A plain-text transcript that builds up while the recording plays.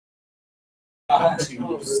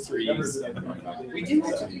Twos, threes. We do.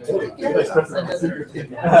 All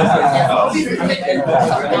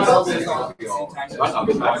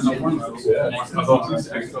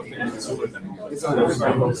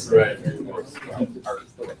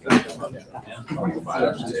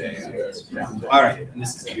right. And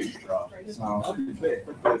this is a huge draw.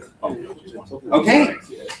 Okay.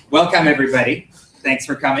 Welcome, everybody. Thanks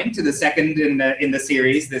for coming to the second in the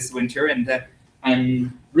series this winter, and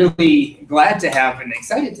I'm really glad to have and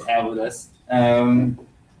excited to have with us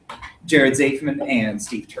Jared Zaifman and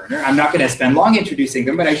Steve Turner. I'm not going to spend long introducing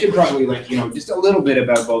them, but I should probably let you know just a little bit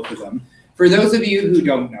about both of them. For those of you who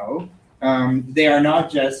don't know, they are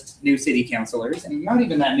not just new city councillors, and not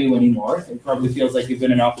even that new anymore. It probably feels like you've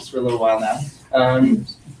been in office for a little while now.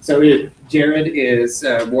 Jared is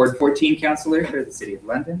Ward 14 councillor for the City of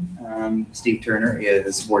London. Steve Turner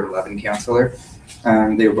is Ward 11 councillor.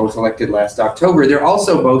 They were both elected last October. They're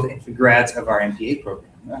also both grads of our MPA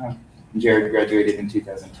program. Jared graduated in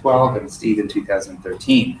 2012 and Steve in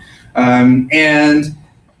 2013. And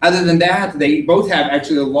other than that, they both have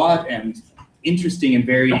actually a lot and interesting and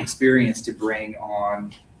varied experience to bring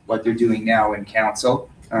on what they're doing now in council.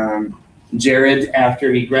 Jared,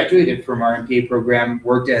 after he graduated from our MPA program,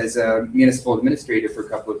 worked as a municipal administrator for a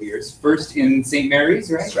couple of years. First in St. Mary's,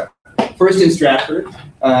 right? First in Stratford,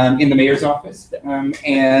 in the mayor's office,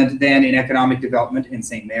 and then in economic development in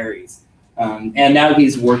St. Mary's. And now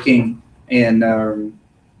he's working in,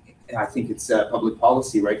 I think it's public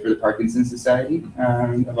policy, right, for the Parkinson Society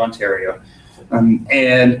of Ontario.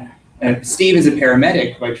 And Steve is a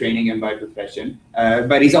paramedic by training and by profession,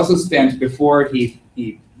 but he's also spent, before he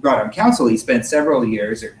got on council, he spent several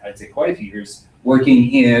years, or I'd say quite a few years,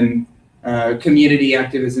 working in community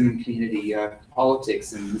activism and community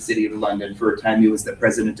politics in the City of London. For a time, he was the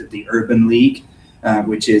president of the Urban League,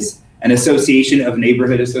 which is an association of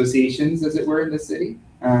neighborhood associations, as it were, in the city.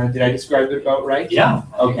 Did I describe it about right? Yeah.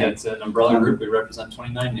 Okay. It's an umbrella group. We represent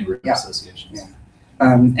 29 neighborhood associations.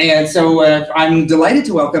 Yeah. And so I'm delighted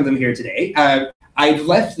to welcome them here today. I've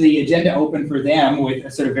left the agenda open for them with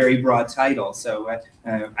a sort of very broad title. So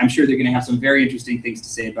I'm sure they're going to have some very interesting things to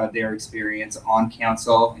say about their experience on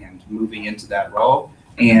council and moving into that role.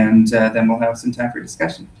 And then we'll have some time for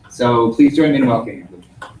discussion. So please join me in welcoming them.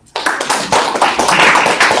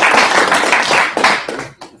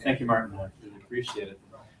 Thank you, Martin. I really appreciate it.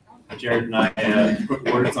 Jared and I put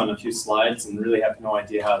words on a few slides and really have no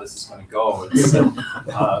idea how this is going to go. It's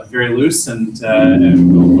very loose, and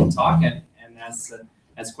we'll talk. And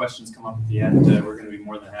as questions come up at the end, we're going to be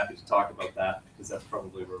more than happy to talk about that, because that's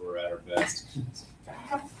probably where we're at our best.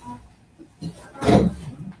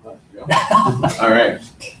 All right.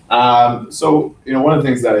 So, one of the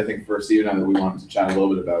things that I think for Steve and I that we wanted to chat a little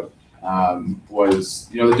bit about was,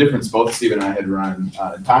 the difference both Steve and I had run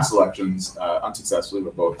in past elections, unsuccessfully,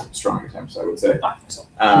 but both strong attempts, I would say.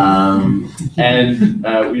 And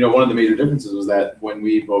one of the major differences was that when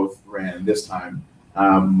we both ran this time,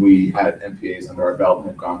 we had MPAs under our belt and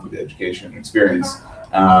had gone through the education experience.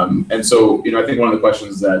 And so, I think one of the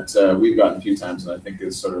questions that we've gotten a few times, and I think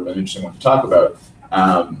is sort of an interesting one to talk about,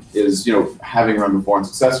 is, having run before and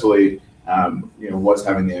successfully, was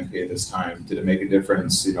having the MPA this time, did it make a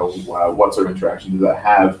difference? What sort of interaction did that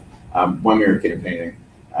have when we were campaigning?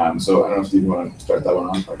 So I don't know if Steve, you want to start that one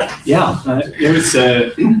off? Yeah,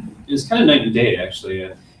 it was kind of night and day, actually.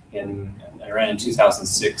 I ran in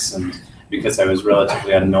 2006, and because I was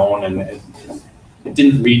relatively unknown and it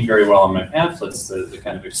didn't read very well on my pamphlets, the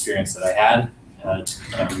kind of experience that I had. I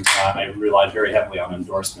relied very heavily on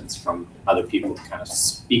endorsements from other people to kind of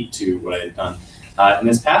speak to what I had done. In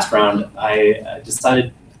this past round, I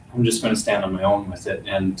decided I'm just going to stand on my own with it,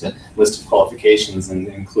 and list of qualifications, and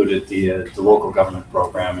included the local government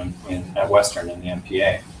program at Western and the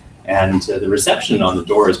MPA. And the reception on the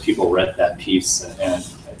door as people read that piece, and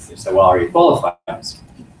they said, "Well, are you qualified?" I was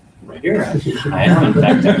right here. I am. In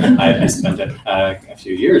fact, I spent a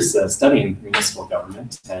few years studying municipal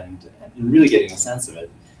government and really getting a sense of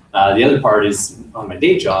it. The other part is, on my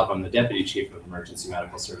day job, I'm the Deputy Chief of Emergency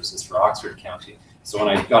Medical Services for Oxford County. So when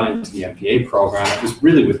I got into the MPA program, it was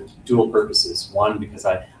really with dual purposes. One, because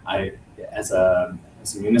I as a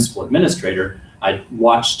municipal administrator, I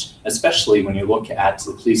watched, especially when you look at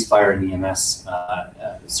the police, fire, and EMS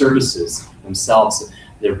services themselves,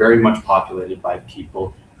 they're very much populated by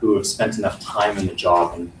people who have spent enough time in the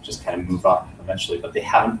job and just kind of move up eventually, but they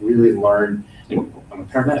haven't really learned. I'm a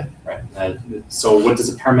paramedic, right? So what does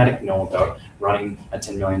a paramedic know about running a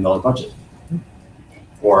 $10 million budget?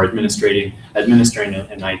 or administering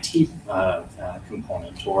an IT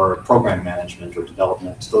component, or program management or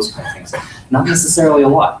development, those kind of things. Not necessarily a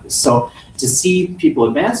lot. So to see people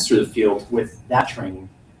advance through the field with that training,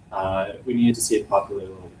 we needed to see it populate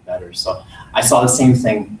a little bit better. So I saw the same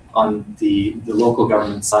thing on the local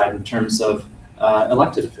government side in terms of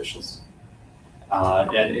elected officials.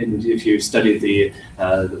 And if you study the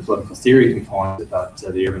political theory component about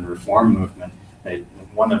the urban reform movement,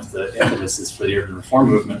 one of the impetuses for the urban reform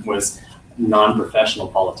movement was non-professional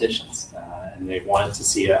politicians, and they wanted to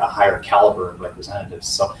see a higher caliber of representatives.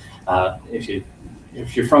 So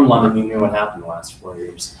if you're from London, you knew what happened the last 4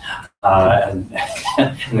 years, and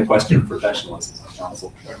the question of professionalism on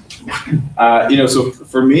council. So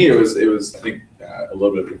for me, it was I think a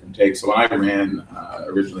little bit of a different take. So when I ran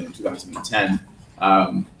originally in 2010,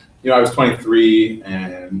 I was 23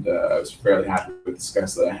 and I was fairly happy with the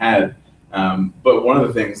success that I had. But one of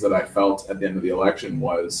the things that I felt at the end of the election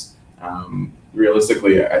was,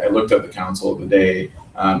 realistically, I looked at the council of the day,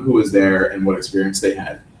 who was there and what experience they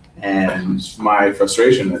had. And my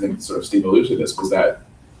frustration, I think sort of Steve alluded to this, was that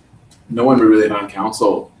no one really on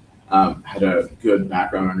council had a good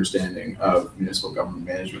background understanding of municipal government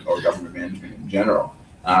management or government management in general.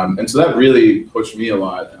 And so that really pushed me a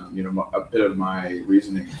lot. A bit of my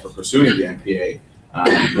reasoning for pursuing the MPA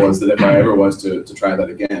was that if I ever was to try that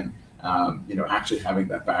again, actually having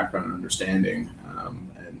that background and understanding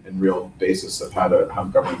and real basis of how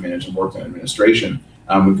government management works in administration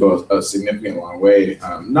would go a significant long way,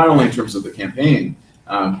 not only in terms of the campaign,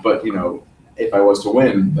 but if I was to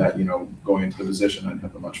win, that going into the position, I'd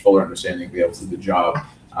have a much fuller understanding, be able to do the job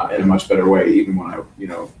in a much better way. Even when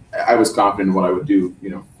I was confident in what I would do,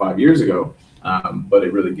 5 years ago, but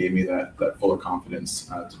it really gave me that fuller confidence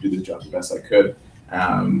to do the job the best I could.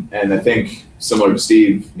 And I think similar to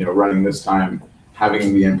Steve, running this time,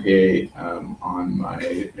 having the MPA on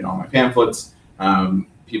my pamphlets,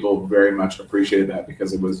 people very much appreciated that,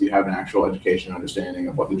 because you have an actual education understanding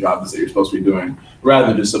of what the job is that you're supposed to be doing, rather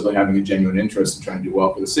than just simply having a genuine interest in trying to do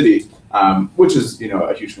well for the city, which is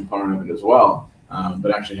a huge component of it as well,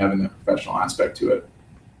 but actually having that professional aspect to it.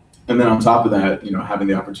 And then on top of that, having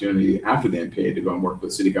the opportunity after the MPA to go and work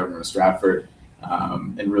with city government of Stratford,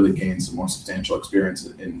 and really gain some more substantial experience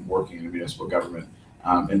in working in municipal government,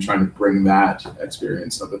 and trying to bring that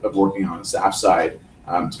experience of working on the staff side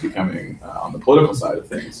to becoming on the political side of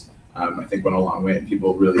things, I think went a long way, and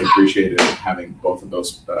people really appreciated having both of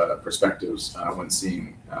those perspectives when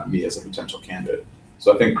seeing me as a potential candidate.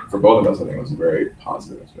 So I think for both of us, I think it was a very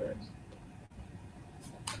positive experience.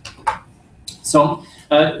 So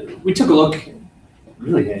we took a look.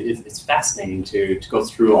 Really, it's fascinating to go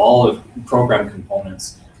through all of program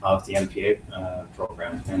components of the MPA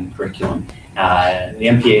program and curriculum, the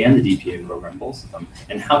MPA and the DPA program, both of them,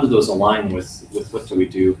 and how do those align with what do we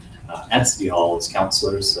do at City Hall as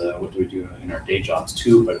councillors, what do we do in our day jobs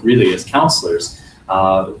too, but really as councillors,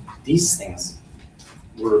 these things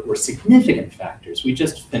were significant factors. We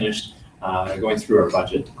just finished going through our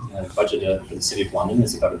budget. The budget for the City of London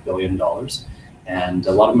is about $1 billion, and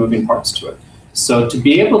a lot of moving parts to it. So to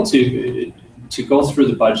be able to go through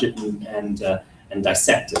the budget and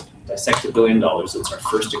dissect $1 billion, it's our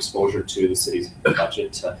first exposure to the city's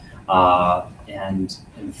budget, and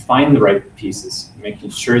find the right pieces,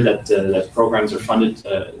 making sure that that programs are funded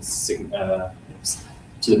to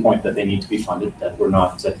the point that they need to be funded, that we're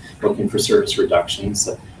not looking for service reductions,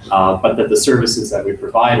 but that the services that we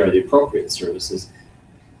provide are the appropriate services.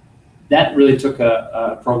 That really took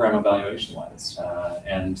a program evaluation lens,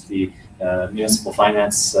 and the municipal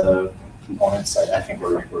finance components, I think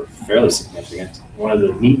were fairly significant. One of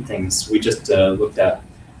the neat things we just looked at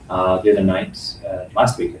the other night,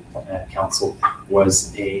 last week at council,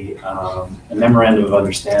 was a memorandum of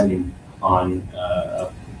understanding on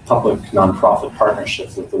a public nonprofit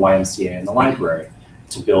partnership with the YMCA and the library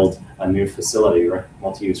to build a new facility,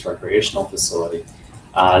 multi-use recreational facility.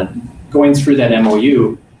 Going through that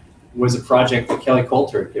MOU was a project that Kelly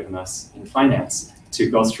Coulter had given us in finance to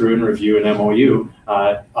go through and review an MOU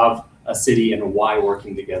of a city and why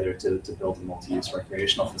working together to build a multi-use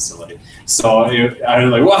recreational facility. So I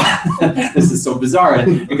was like, wow, this is so bizarre,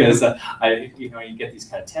 because you get these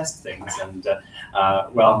kind of test things, and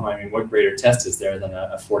well, I mean, what greater test is there than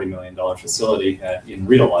a $40 million facility in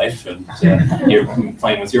real life, and you're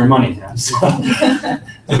playing with your money. So,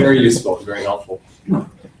 very useful, very helpful.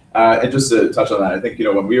 And just to touch on that, I think,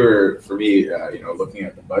 when we were, for me, looking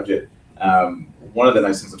at the budget, one of the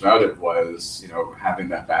nice things about it was, having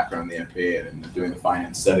that background in the MPA and doing the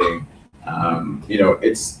finance studying.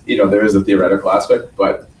 It's, there is a theoretical aspect,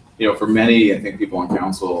 but, for many, I think, people on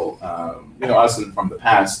council, us and from the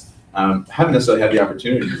past, haven't necessarily had the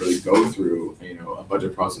opportunity to really go through, a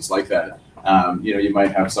budget process like that. You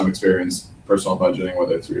might have some experience personal budgeting,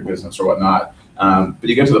 whether it's through your business or whatnot. But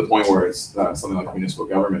you get to the point where it's something like municipal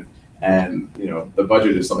government, and the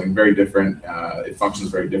budget is something very different. It functions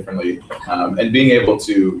very differently, and being able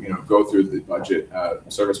to go through the budget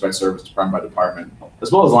service by service, department by department,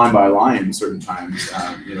 as well as line by line certain times.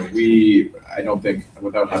 I don't think,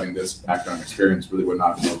 without having this background experience, really would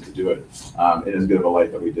not be able to do it in as good of a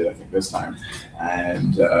light that we did, I think, this time.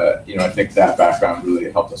 And I think that background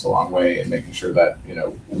really helped us a long way in making sure that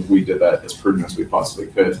we did that as prudent as we possibly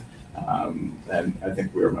could. And I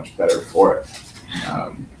think we were much better for it.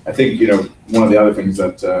 I think one of the other things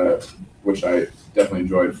that which I definitely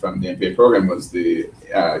enjoyed from the MPA program was the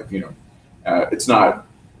it's not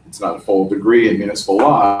a full degree in municipal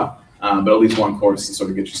law, but at least one course to sort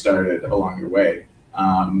of get you started along your way.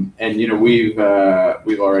 And we've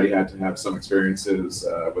already had to have some experiences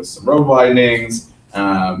with some road widenings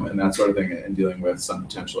and that sort of thing, and dealing with some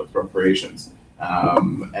potential appropriations.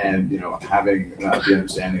 And having the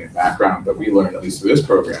understanding and background that we learned, at least through this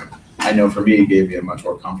program, I know for me, gave me a much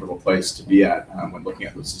more comfortable place to be at when looking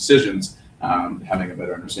at those decisions, having a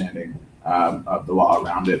better understanding of the law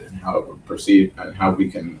around it and how it would proceed and how we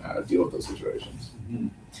can deal with those situations. Mm-hmm.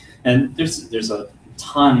 And there's a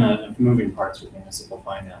ton of moving parts with municipal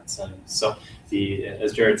finance, and so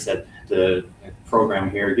as Jared said, the program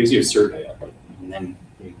here gives you a survey of it, and then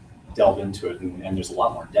you delve into it, and there's a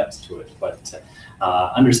lot more depth to it. But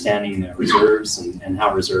understanding the reserves and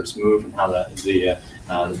how reserves move, and how the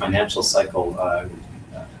financial cycle,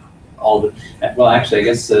 actually, I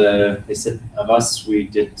guess they said of us, we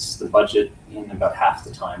did the budget in about half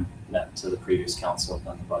the time that the previous council had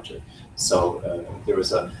done the budget. So there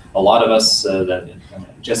was a lot of us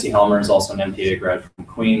Jesse Helmer is also an MPA grad from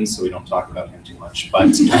Queens, so we don't talk about him too much.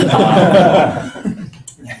 But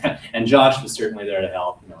and Josh was certainly there to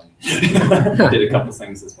help. Did a couple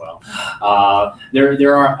things as well.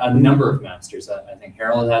 There are a number of masters. I think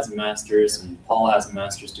Harold has a master's and Paul has a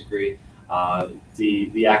master's degree.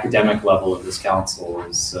 The academic level of this council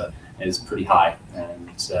is pretty high, and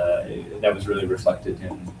that was really reflected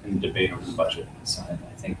in the debate over the budget. So I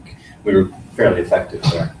think we were fairly effective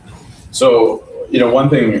there. So one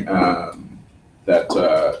thing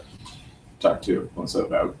that talked to Melissa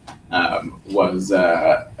about was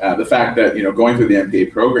the fact that going through the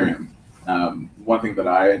MPA program, one thing that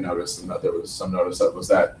I noticed, and that there was some notice of, was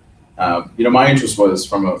that my interest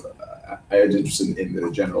was I was interested in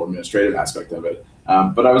the general administrative aspect of it,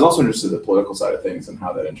 but I was also interested in the political side of things and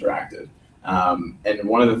how that interacted. And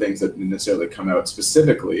one of the things that didn't necessarily come out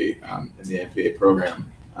specifically in the MPA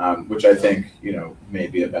program, which I think may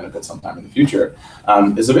be a benefit sometime in the future,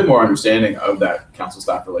 is a bit more understanding of that council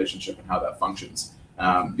staff relationship and how that functions.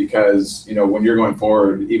 Because when you're going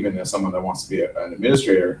forward, even as someone that wants to be an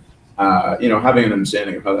administrator, having an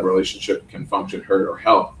understanding of how that relationship can function, hurt or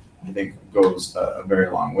help, I think goes a very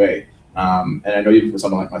long way. And I know even for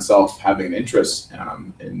someone like myself, having an interest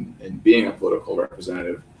in being a political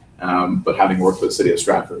representative, but having worked with the city of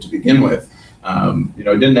Stratford to begin with, I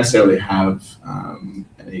didn't necessarily have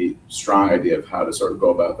any strong idea of how to sort of go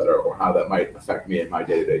about that, or how that might affect me in my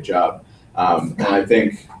day-to-day job. And I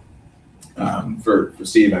think for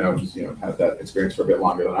Steve, I know he's had that experience for a bit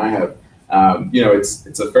longer than I have.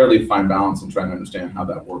 It's a fairly fine balance in trying to understand how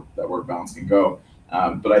that work balance can go.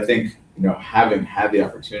 But I think having had the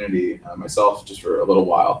opportunity myself just for a little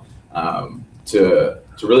while to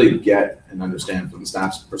really get and understand from the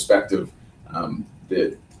staff's perspective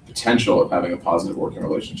the potential of having a positive working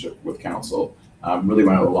relationship with council really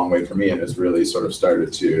went a long way for me, and has really sort of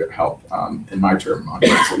started to help in my term on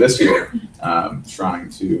council this year, trying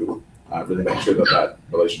to really make sure that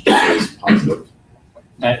relationship is positive.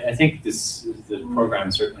 I think the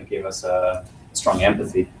program certainly gave us a strong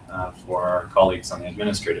empathy for our colleagues on the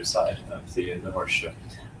administrative side of the horseshoe,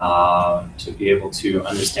 to be able to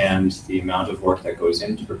understand the amount of work that goes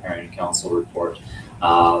into preparing a council report.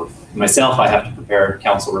 Myself, I have to prepare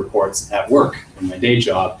council reports at work in my day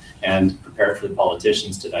job, and prepare for the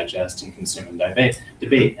politicians to digest and consume and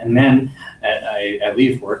debate. And then I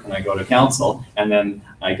leave work and I go to council, and then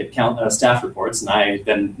I get staff reports, and I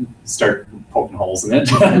then start poking holes in it.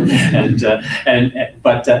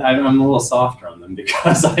 But I'm a little softer on them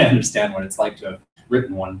because I understand what it's like to have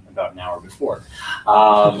written one about an hour before.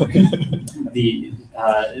 But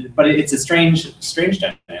it's a strange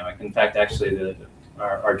dynamic. In fact, actually,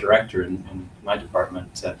 our director in my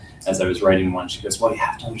department, as I was writing one, she goes, "Well, you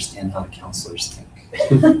have to understand how the councillors think."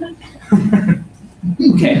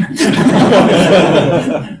 Okay.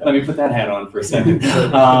 Let me put that hat on for a second.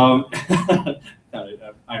 kind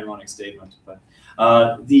of ironic statement, but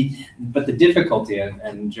the difficulty,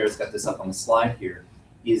 and Jared's got this up on the slide here,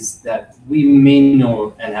 is that we may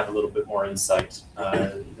know and have a little bit more insight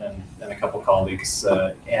than a couple colleagues,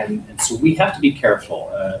 and so we have to be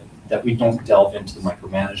careful that we don't delve into the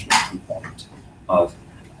micromanagement component of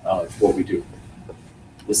what we do.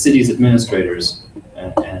 The city's administrators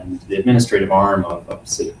and the administrative arm of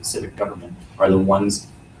civic government are the ones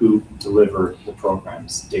who deliver the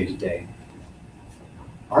programs day to day.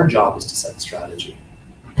 Our job is to set the strategy,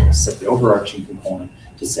 set the overarching component,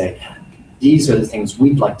 to say, these are the things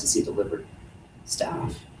we'd like to see delivered.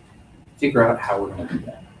 Staff, figure out how we're going to do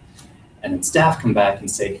that. And then staff come back and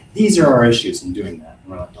say, these are our issues in doing that.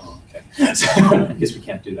 And we're like, oh, okay. So I guess we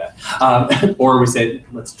can't do that. Or we say,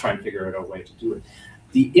 let's try and figure out a way to do it.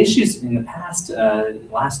 The issues in the past,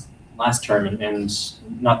 last term,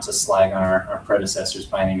 and not to slag on our predecessors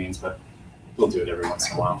by any means, but we'll do it every once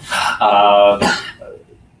in a while.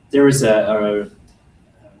 There was a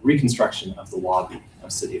reconstruction of the lobby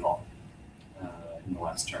of City Hall in the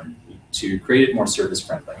last term to create it more service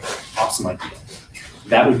friendly. Awesome idea.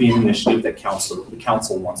 That would be an initiative that the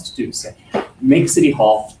council wants to do. Say, make City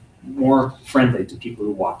Hall more friendly to people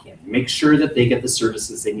who walk in. Make sure that they get the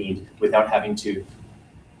services they need without having to,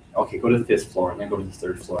 okay, go to the 5th floor and then go to the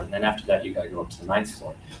 3rd floor, and then after that you got to go up to the 9th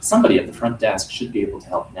floor. Somebody at the front desk should be able to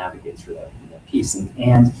help navigate through that piece,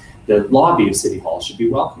 and the lobby of City Hall should be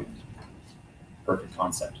welcoming. Perfect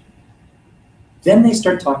concept. Then they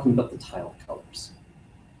start talking about the tile colors,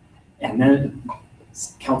 and then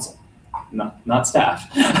council, not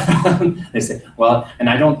staff. They say, well, and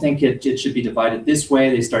I don't think it should be divided this way.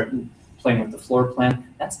 They start playing with the floor plan.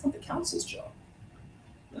 That's not the council's job.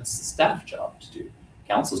 That's the staff job to do.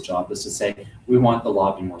 Council's job is to say, we want the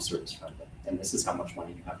lobby more service friendly, and this is how much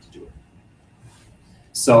money you have to do it.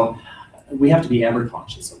 So we have to be ever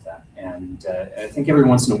conscious of that. And I think every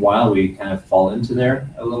once in a while we kind of fall into there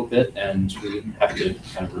a little bit, and we have to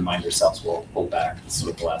kind of remind ourselves, we'll pull back. This is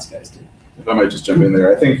what the last guys did. If I might just jump in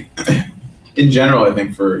there, I think in general, I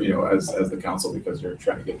think for, as the council, because you're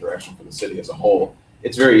trying to get direction for the city as a whole,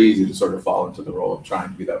 it's very easy to sort of fall into the role of trying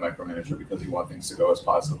to be that micromanager because you want things to go as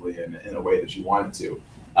positively in a way that you want it to.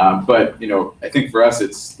 But I think for us,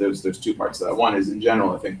 there's two parts to that. One is, in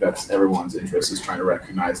general, I think that's everyone's interest, is trying to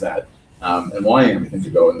recognize that and wanting everything to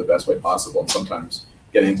go in the best way possible. And sometimes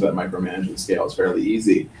getting to that micromanagement scale is fairly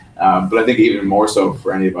easy. But I think even more so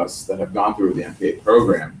for any of us that have gone through the MPA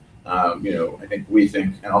program, I think we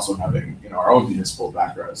think, and also having our own municipal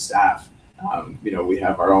background as staff, we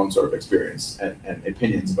have our own sort of experience and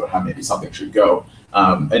opinions about how maybe something should go.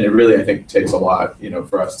 And it really, I think, takes a lot,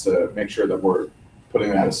 for us to make sure that we're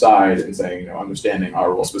putting that aside and saying, understanding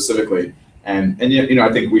our role specifically. And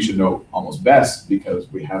I think we should know almost best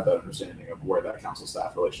because we have that understanding of where that council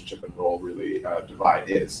staff relationship and role really divide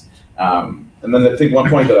is. And then I think one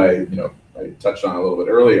point that I touched on a little bit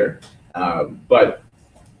earlier, but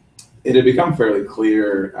it had become fairly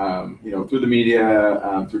clear, through the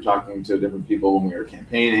media, through talking to different people when we were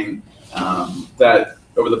campaigning, that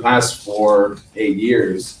over the past 4-8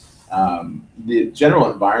 years, the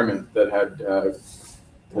general environment that had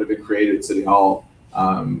been created at City Hall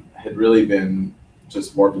had really been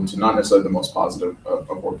just warped into not necessarily the most positive of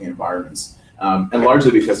working environments, and largely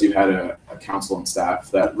because you had a council and staff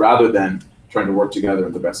that, rather than trying to work together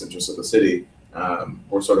in the best interest of the city,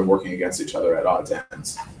 were sort of working against each other at odds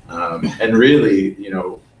ends. And really,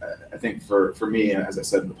 I think for me, as I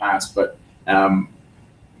said in the past, but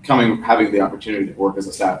having the opportunity to work as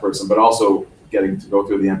a staff person, but also getting to go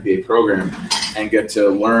through the MPA program and get to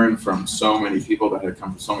learn from so many people that had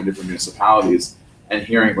come from so many different municipalities and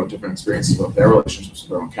hearing about different experiences about their relationships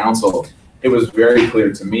with their own council, it was very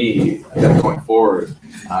clear to me that going forward,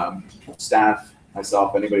 staff,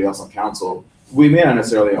 myself, anybody else on council, we may not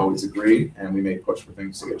necessarily always agree, and we may push for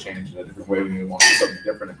things to get changed in a different way. We may want to do something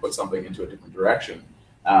different and put something into a different direction.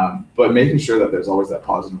 But making sure that there's always that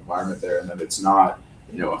positive environment there, and that it's not,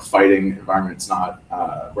 a fighting environment. It's not,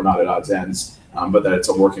 we're not at odds ends, but that it's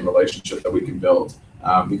a working relationship that we can build.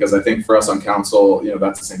 Because I think for us on council,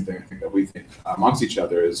 that's the same thing I think that we think amongst each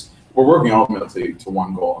other is we're working ultimately to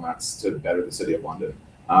one goal, and that's to better the City of London.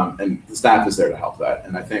 And the staff is there to help that.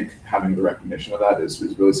 And I think having the recognition of that is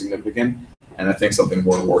really significant. And I think something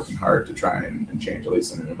we're working hard to try and change, at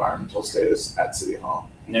least in an environmental status at City Hall.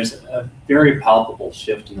 And there's a very palpable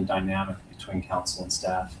shift in the dynamic between council and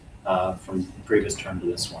staff from the previous term to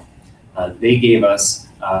this one. They gave us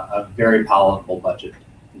a very palatable budget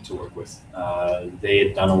to work with. They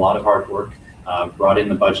had done a lot of hard work, brought in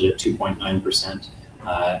the budget at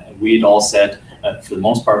 2.9%. We had all said, for the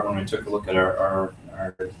most part, when we took a look at our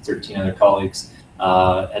 13 other colleagues,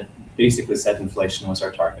 had basically said inflation was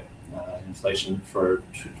our target. Inflation for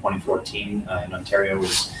 2014 in Ontario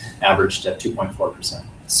was averaged at 2.4%.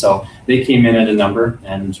 So they came in at a number,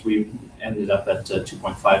 and we ended up at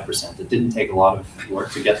 2.5%. It didn't take a lot of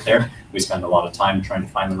work to get there. We spent a lot of time trying to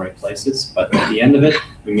find the right places, but at the end of it,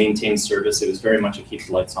 we maintained service. It was very much a keep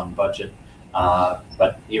the lights on budget,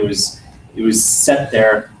 but it was set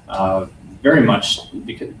there very much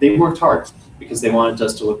because they worked hard, because they wanted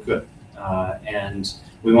us to look good, and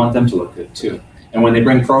we want them to look good too. And when they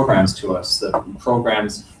bring programs to us, the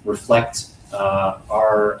programs reflect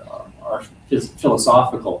our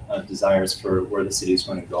philosophical desires for where the city is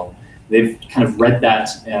going to go. They've kind of read that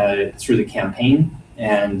through the campaign,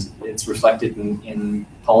 and it's reflected in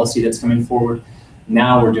policy that's coming forward.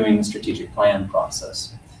 Now we're doing the strategic plan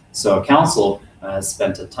process. So council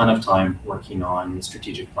spent a ton of time working on the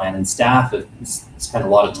strategic plan, and staff have spent a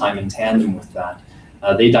lot of time in tandem with that.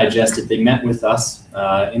 They digested, they met with us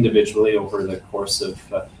individually over the course of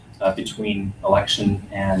between election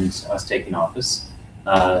and us taking office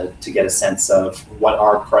to get a sense of what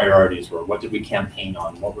our priorities were. What did we campaign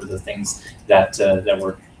on? What were the things that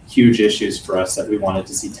were huge issues for us that we wanted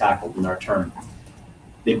to see tackled in our term?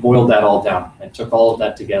 They boiled that all down and took all of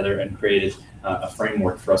that together and created a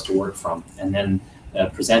framework for us to work from, and then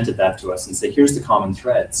presented that to us and said, here's the common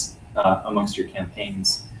threads amongst your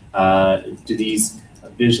campaigns. Do these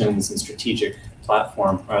visions and strategic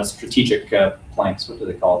platform, strategic planks, what do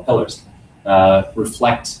they call it, pillars,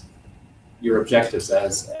 reflect your objectives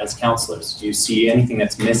as councillors? Do you see anything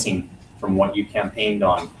that's missing from what you campaigned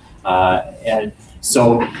on? And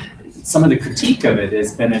so some of the critique of it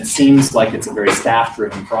has been, it seems like it's a very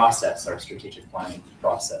staff-driven process, our strategic planning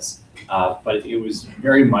process, but it was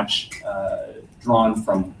very much drawn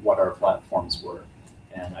from what our platforms were.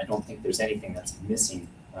 And I don't think there's anything that's missing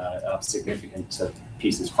of significant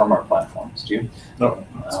pieces from our platforms. Do you? No.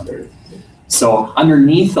 So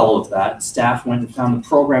underneath all of that, staff went and found the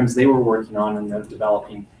programs they were working on and they're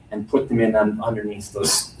developing and put them in underneath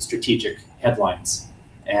those strategic headlines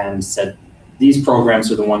and said, these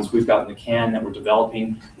programs are the ones we've got in the can that we're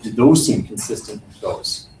developing. Do those seem consistent with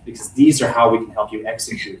those? Because these are how we can help you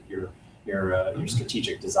execute your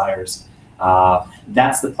strategic desires.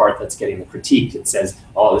 That's the part that's getting the critique. It says,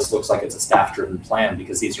 oh, this looks like it's a staff-driven plan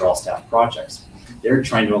because these are all staff projects. They're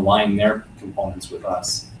trying to align their components with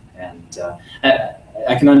us. And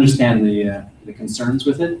I can understand the concerns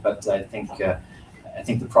with it, but I think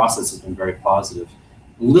the process has been very positive.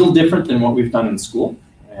 A little different than what we've done in school.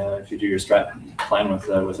 If you do your strat plan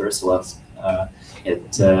with Ursula,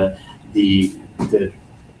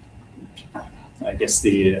 I guess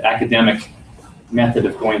the academic method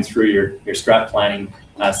of going through your strat planning,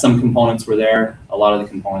 some components were there, a lot of the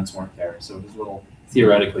components weren't there, so it was a little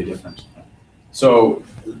theoretically different. So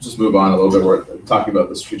just move on a little bit. We're talking about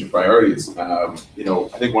the strategic priorities. I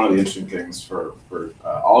think one of the interesting things for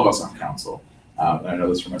all of us on council, and I know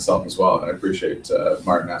this for myself as well, and I appreciate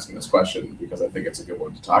Martin asking this question because I think it's a good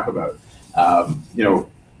one to talk about.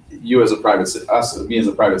 You as a me as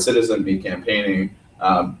a private citizen, me campaigning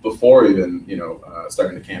before even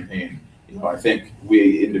starting to campaign. I think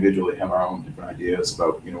we individually have our own different ideas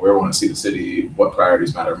about where we want to see the city, what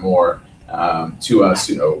priorities matter more to us,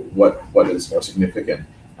 what is more significant.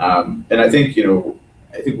 And I think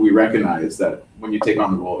we recognize that when you take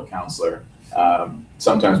on the role of a councillor,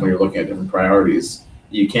 sometimes when you're looking at different priorities,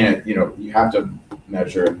 you can't, you have to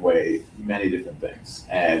measure and weigh many different things.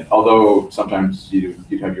 And although sometimes you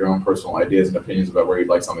have your own personal ideas and opinions about where you'd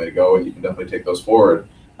like something to go, and you can definitely take those forward,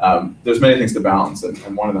 there's many things to balance,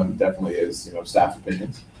 and one of them definitely is staff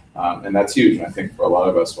opinions, and that's huge. And I think for a lot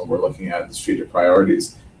of us, when we're looking at the strategic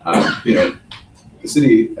priorities, the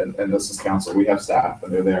city and this is council, we have staff,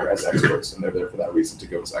 and they're there as experts, and they're there for that reason to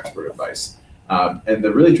give us expert advice. And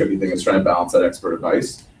the really tricky thing is trying to balance that expert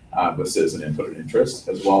advice with citizen input and interest,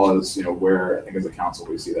 as well as where I think as a council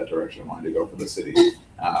we see that direction of wanting to go for the city.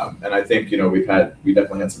 And I think we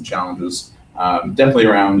definitely had some challenges. Definitely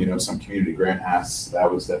around some community grant asks.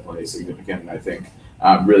 That was definitely significant, and I think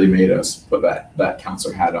really made us put that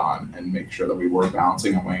councillor hat on and make sure that we were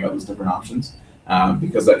balancing and weighing out those different options,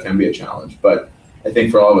 because that can be a challenge. But I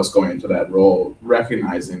think for all of us going into that role,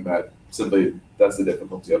 recognizing that simply that's the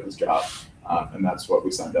difficulty of this job, and that's what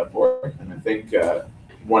we signed up for. And I think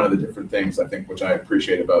one of the different things which I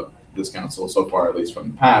appreciate about this council so far, at least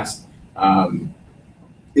from the past,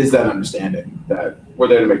 is that understanding that we're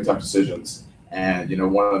there to make tough decisions. And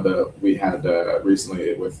we had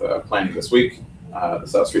recently with planning this week, the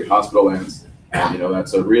South Street Hospital lands, and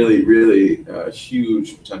that's a really, really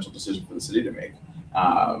huge potential decision for the city to make.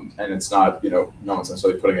 And it's not, no one's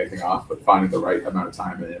necessarily putting anything off, but finding the right amount of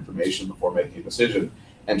time and information before making a decision.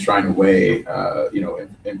 and trying to weigh,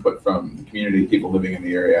 input from the community, people living in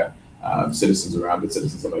the area, citizens around it,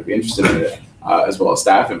 citizens that might be interested in it, as well as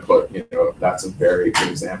staff input. That's a very good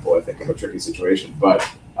example, I think, of a tricky situation. But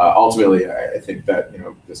ultimately, I think that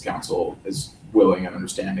this council is willing and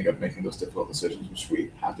understanding of making those difficult decisions, which we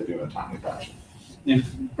have to do in a timely fashion. It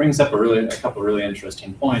brings up a couple of really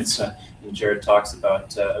interesting points. Jared talks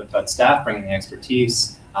about staff bringing the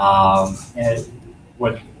expertise, and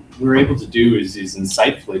what we're able to do is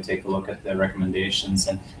insightfully take a look at the recommendations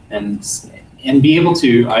and be able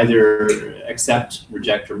to either accept,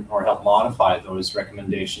 reject, or help modify those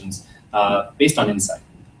recommendations based on insight,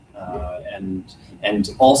 and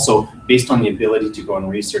also based on the ability to go and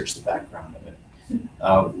research the background of it.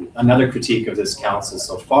 Another critique of this council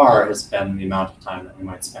so far has been the amount of time that we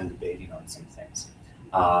might spend debating on some things.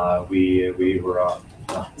 We were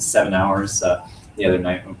 7 hours the other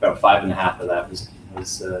night. About 5.5 of that was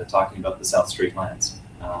talking about the South Street lands,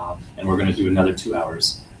 and we're going to do another 2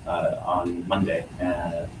 hours on Monday,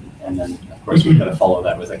 and then of course we've got to follow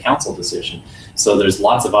that with a council decision. So there's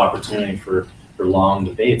lots of opportunity for long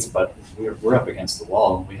debates, but we're up against the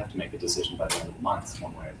wall, and we have to make a decision by the end of the month,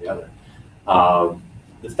 one way or the other.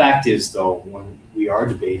 The fact is, though, when we are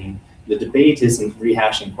debating, the debate isn't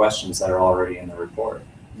rehashing questions that are already in the report.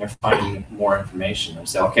 They're finding more information. They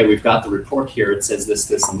say, okay, we've got the report here. It says this,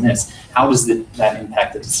 this, and this. How does that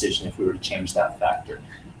impact the decision if we were to change that factor?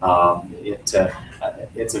 The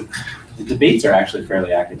debates are actually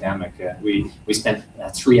fairly academic. We spent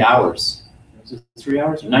 3 hours. Was it 3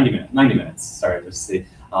 hours or 90 minutes? 90 minutes. Sorry, let's see.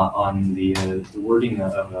 On the wording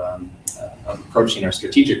of approaching our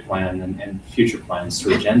strategic plan and future plans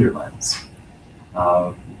through a gender lens.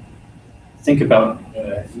 Think about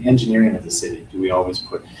the engineering of the city. Do we always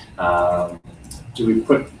put the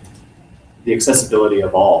accessibility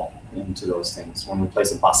of all into those things? When we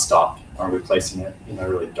place a bus stop, are we placing it in a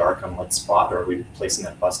really dark, unlit spot, or are we placing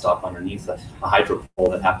that bus stop underneath a hydro pole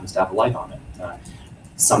that happens to have a light on it?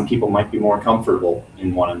 Some people might be more comfortable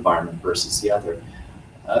in one environment versus the other.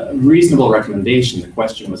 A reasonable recommendation. The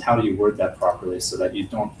question was, how do you word that properly so that you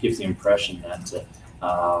don't give the impression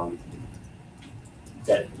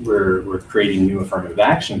that we're creating new affirmative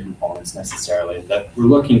action components necessarily, that we're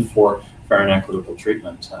looking for fair and equitable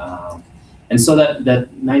treatment. And so that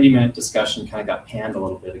 90-minute discussion kind of got panned a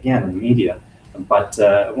little bit again in the media. But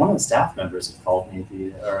one of the staff members had called me,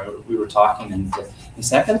 we were talking, and he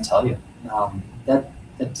said, I gotta tell you, that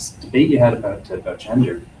debate you had about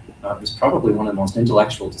gender was probably one of the most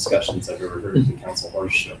intellectual discussions I've ever heard at the Council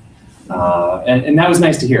Horse Show. And that was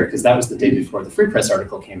nice to hear, because that was the day before the Free Press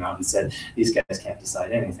article came out and said, these guys can't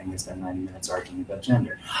decide anything. They spend 90 minutes arguing about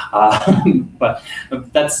gender. But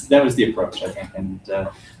that was the approach, I think.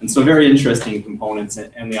 And so very interesting components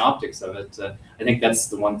and the optics of it. I think that's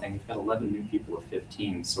the one thing. We've got 11 new people of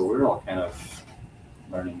 15, so we're all kind of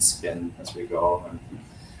learning spin as we go.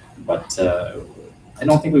 But I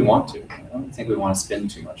don't think we want to. I don't think we want to spin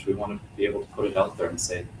too much. We want to be able to put it out there and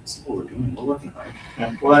say, this is what we're doing. We're working hard.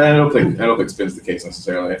 Yeah. Well, I don't think spin's the case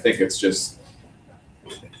necessarily. I think it's just,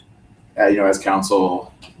 as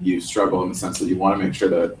council, you struggle in the sense that you want to make sure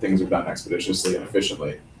that things are done expeditiously and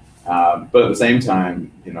efficiently. But at the same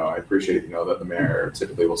time, I appreciate, that the mayor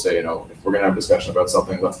typically will say, if we're going to have a discussion about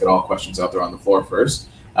something, let's get all questions out there on the floor first.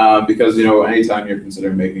 Because, anytime you're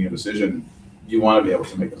considering making a decision, you want to be able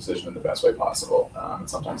to make a decision in the best way possible. And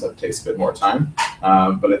sometimes that takes a bit more time.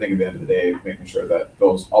 But I think at the end of the day, making sure that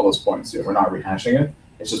all those points, we're not rehashing it.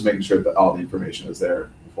 It's just making sure that all the information is there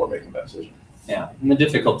before making that decision. Yeah, and the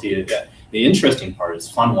difficulty, the interesting part is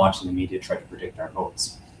fun watching the media try to predict our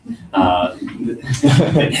votes.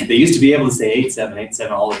 They used to be able to say 8-7,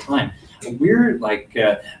 8-7 all the time. We're like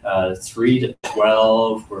 3 to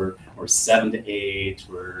 12, we're 7 to 8,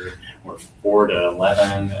 we're 4 to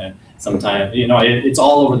 11, and sometimes it's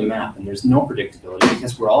all over the map, and there's no predictability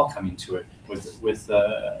because we're all coming to it with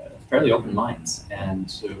fairly open minds.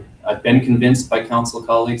 And I've been convinced by council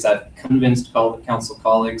colleagues, I've convinced council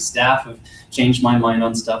colleagues, staff have changed my mind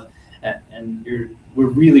on stuff, and we're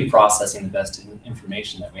really processing the best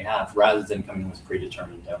information that we have rather than coming with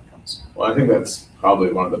predetermined outcomes. Well, I think that's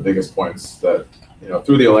probably one of the biggest points that,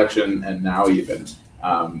 through the election and now even,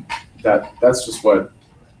 that's just what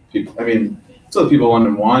people, it's what people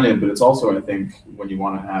wanted, but it's also, I think, when you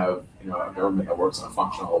want to have, a government that works in a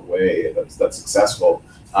functional way that's successful,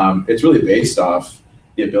 it's really based off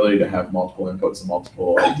the ability to have multiple inputs and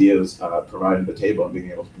multiple ideas provided to the table and being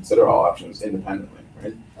able to consider all options independently,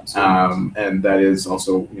 right? And that is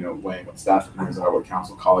also, weighing what staff opinions are, what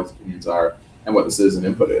council colleagues' opinions are, and what the citizen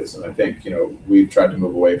input is. And I think, we've tried to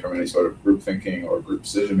move away from any sort of group thinking or group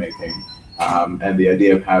decision making, and the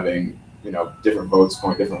idea of having different votes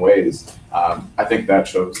going different ways, I think that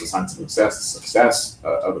shows the sense of success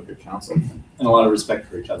of a good council. And a lot of respect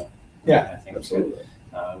for each other. Yeah, I think absolutely.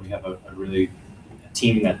 We have a really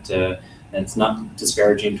team that's not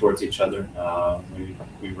disparaging towards each other.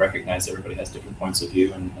 We recognize everybody has different points of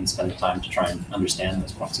view and spend the time to try and understand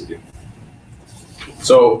those points of view.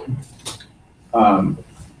 So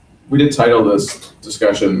we did title this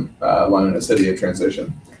discussion London, a City of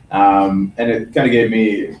Transition. And it kind of gave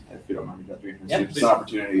me, if you don't mind me jumping in, just an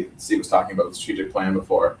opportunity. Steve was talking about the strategic plan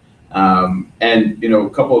before. And a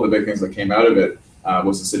couple of the big things that came out of it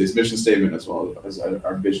was the city's mission statement as well as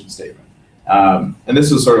our vision statement. And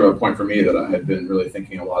this was sort of a point for me that I had been really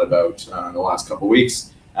thinking a lot about in the last couple of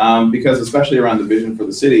weeks, because especially around the vision for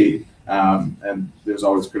the city, and there's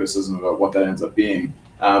always criticism about what that ends up being.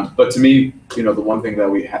 But to me, the one thing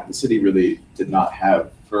that the city really did not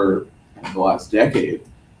have for the last decade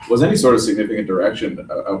was any sort of significant direction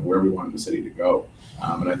of where we wanted the city to go.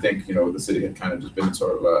 And I think, the city had kind of just been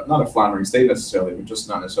sort of not a floundering state necessarily, but just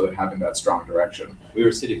not necessarily having that strong direction. We were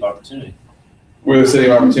a city of opportunity. We're the city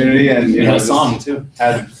of opportunity, and we had a song too.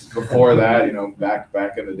 Had before that,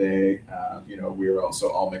 back in the day, we were also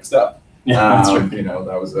all mixed up. Yeah, that's true.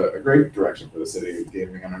 That was a great direction for the city. It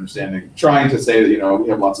gave me an understanding, trying to say that we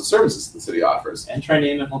have lots of services the city offers, and trying to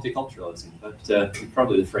aim at multiculturalism. But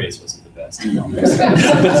probably the phrase wasn't the best.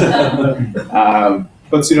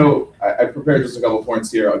 But I prepared just a couple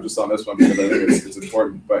points here just on this one because I think it's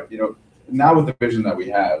important. But now with the vision that we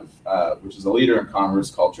have, which is a leader in commerce,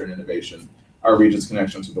 culture, and innovation, our region's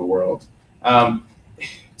connection to the world.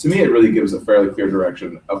 To me, it really gives a fairly clear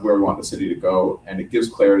direction of where we want the city to go, and it gives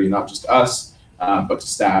clarity not just to us, but to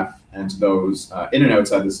staff and to those in and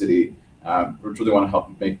outside the city, which really want to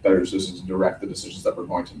help make better decisions and direct the decisions that we're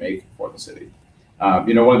going to make for the city. One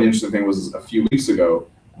of the interesting things was a few weeks ago,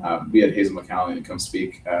 we had Hazel McCallum come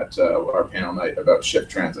speak at our panel night about Shift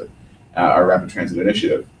Transit, our rapid transit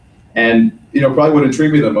initiative. And probably what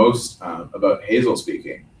intrigued me the most about Hazel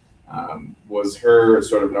speaking was her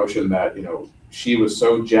sort of notion that she was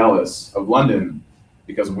so jealous of London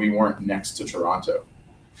because we weren't next to Toronto.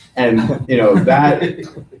 And, that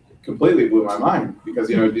completely blew my mind because,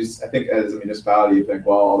 I think as a municipality, you think,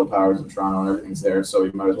 well, all the power's in Toronto and everything's there, so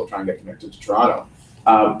you might as well try and get connected to Toronto.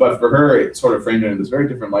 But for her, it sort of framed it in this very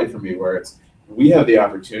different light for me where we have the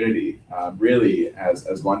opportunity really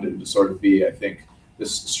as London to sort of be, I think,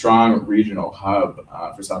 this strong regional hub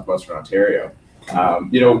for Southwestern Ontario.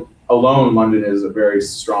 Alone, London is a very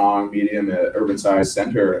strong, medium, urban-sized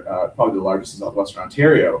center, probably the largest in Southwestern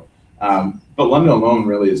Ontario. But London alone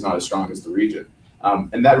really is not as strong as the region.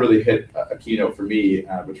 And that really hit a keynote for me,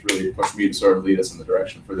 which really pushed me to sort of lead us in the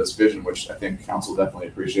direction for this vision, which I think council definitely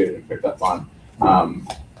appreciated and picked up on.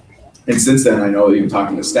 And since then, I know that even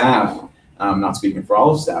talking to staff, not speaking for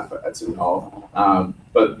all of staff at City Hall,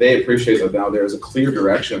 but they appreciate that now there is a clear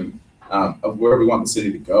direction of where we want the city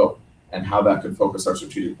to go and how that could focus our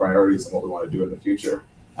strategic priorities and what we want to do in the future.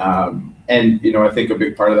 And, I think a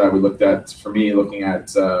big part of that we looked at, for me, looking at,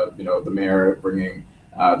 the mayor bringing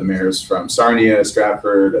the mayors from Sarnia,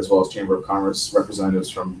 Stratford, as well as Chamber of Commerce representatives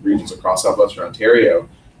from regions across Southwestern Ontario.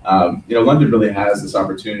 London really has this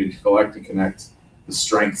opportunity to collect and connect the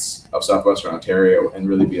strengths of Southwestern Ontario and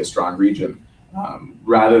really be a strong region,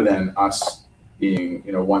 rather than us being,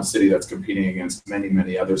 one city that's competing against many,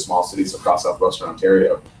 many other small cities across Southwestern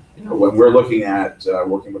Ontario. When we're looking at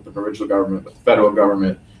working with the provincial government, with the federal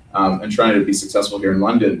government, and trying to be successful here in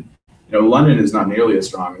London, London is not nearly as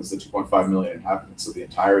strong as the 2.5 million inhabitants of the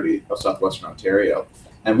entirety of Southwestern Ontario.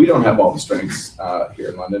 And we don't have all the strengths here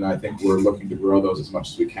in London. I think we're looking to grow those as much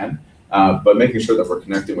as we can, but making sure that we're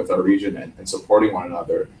connecting with our region and supporting one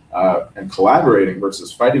another and collaborating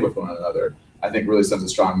versus fighting with one another, I think really sends a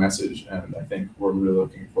strong message. And I think we're really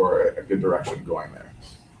looking for a good direction going there.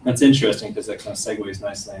 That's interesting because that kind of segues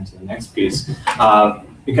nicely into the next piece.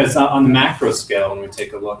 Because on the macro scale, when we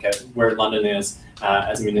take a look at where London is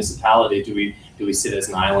as a municipality, do we sit as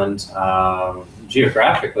an island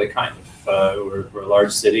geographically? Kind of. We're a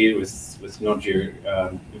large city with no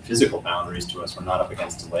physical boundaries to us. We're not up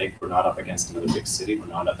against a lake. We're not up against another big city. We're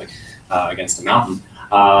not up against a mountain.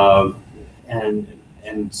 And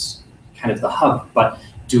kind of the hub. But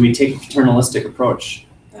do we take a paternalistic approach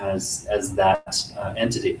as that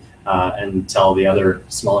entity and tell the other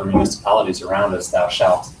smaller municipalities around us, thou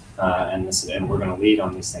shalt, and we're going to lead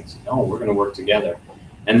on these things? No, we're going to work together.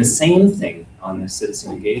 And the same thing on the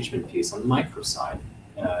citizen engagement piece on the micro side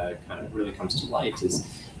kind of really comes to light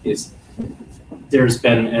is there's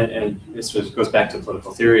been, and this goes back to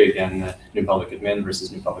political theory again, new public admin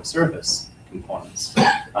versus new public service components.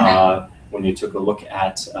 When you took a look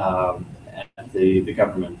at the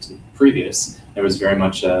government previous, there was very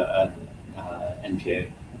much a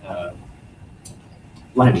NPA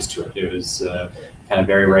lens to it. It was kind of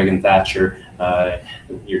very Reagan Thatcher.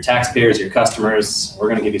 Your taxpayers, your customers, we're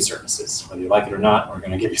going to give you services. Whether you like it or not, we're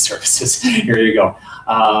going to give you services. Here you go.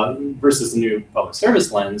 Versus the new public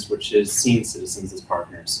service lens, which is seeing citizens as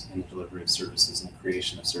partners in the delivery of services and the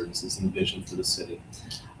creation of services and the vision for the city.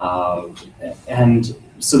 And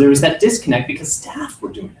so there was that disconnect because staff were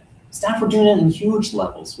doing it. Staff were doing it in huge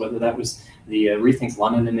levels, whether that was the Rethink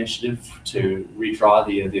London initiative to redraw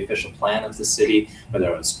the official plan of the city,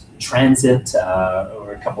 whether it was transit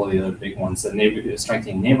or a couple of the other big ones, the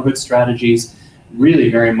strengthening neighborhood strategies, really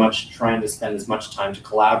very much trying to spend as much time to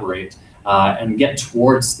collaborate and get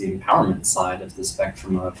towards the empowerment side of the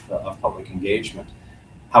spectrum of public engagement.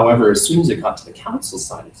 However, as soon as it got to the council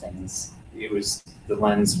side of things, the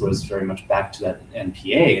lens was very much back to that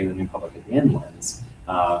NPA and the new public admin lens.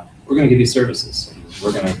 We're going to give you services, and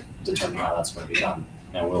we're going to determine how that's going to be done.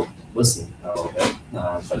 And we'll listen a little bit,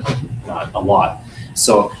 but not a lot.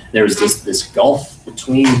 So there's this gulf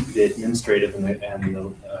between the administrative and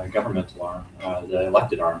the governmental arm, the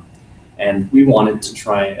elected arm. And we wanted to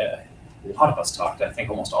try, a lot of us talked, I think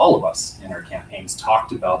almost all of us in our campaigns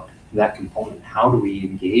talked about that component. How do we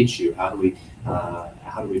engage you? How do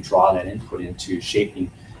we draw that input into shaping?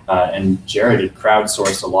 And Jared had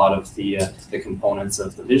crowdsourced a lot of the components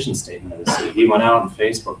of the vision statement of the city. He went out on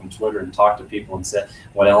Facebook and Twitter and talked to people and said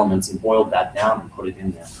what elements and boiled that down and put it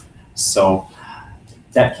in there. So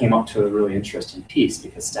that came up to a really interesting piece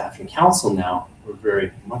because staff and council now were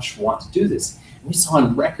very much want to do this. And we saw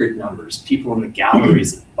in record numbers people in the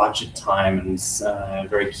galleries at budget time and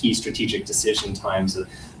very key strategic decision times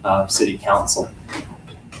of city council.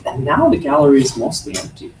 And now the gallery is mostly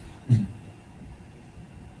empty.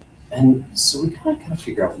 And so we kind of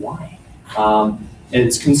figure out why.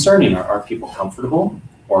 It's concerning. Are people comfortable,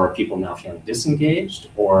 or are people now feeling disengaged,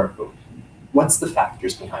 or what's the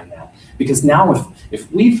factors behind that? Because now if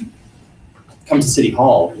we've come to City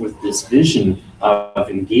Hall with this vision of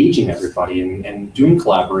engaging everybody and doing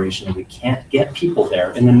collaboration, and we can't get people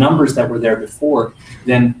there in the numbers that were there before,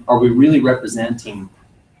 then are we really representing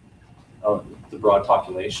the broad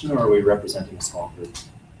population, or are we representing a small group?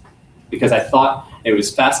 Because I thought it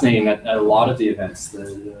was fascinating at a lot of the events,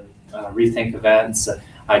 the Rethink events,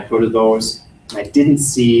 I'd go to those, and I didn't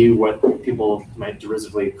see what people might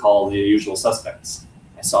derisively call the usual suspects.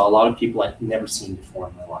 I saw a lot of people I'd never seen before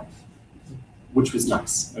in my life, which was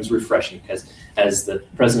nice. It was refreshing because as the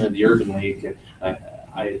president of the Urban League,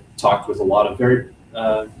 I talked with a lot of very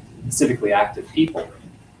civically active people,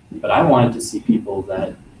 but I wanted to see people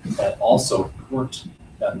that also weren't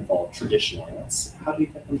involved traditionally. That's how do you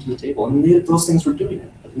get them to the table? And those things were doing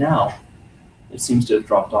it, but now it seems to have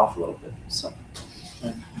dropped off a little bit. So,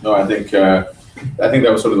 yeah. No, I think that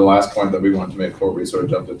was sort of the last point that we wanted to make before we sort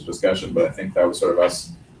of jumped into discussion. But I think that was sort of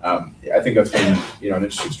us. I think that's been an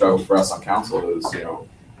interesting struggle for us on council. Is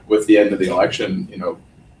with the end of the election,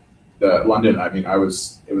 the London. I mean, it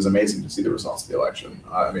was amazing to see the results of the election.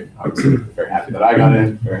 I mean, I was very happy that I got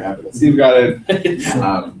in, very happy that Steve got in,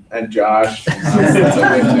 and Josh.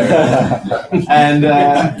 And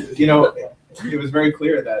it was very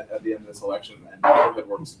clear that at the end of this election, and people had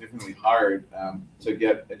worked significantly hard to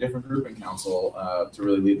get a different group in council to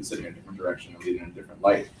really lead the city in a different direction and lead in a different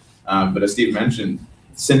light. But as Steve mentioned,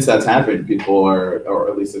 since that's happened, people are, or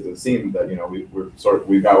at least it does seem that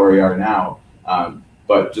we've got where we are now.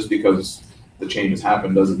 But just because the change has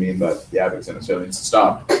happened doesn't mean that the advocacy necessarily needs to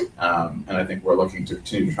stop. And I think we're looking to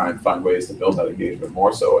continue to try and find ways to build that engagement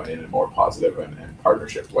more so and in a more positive and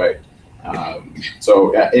partnership way.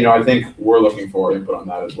 So I think we're looking for input on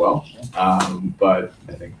that as well. But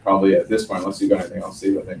I think probably at this point, unless you've got anything else,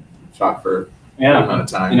 Steve, I think shot for a amount of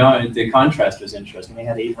time. The contrast was interesting. We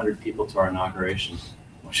had 800 people to our inauguration,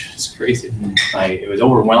 which was crazy. It was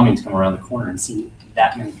overwhelming to come around the corner and see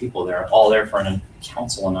that many people there, all there for a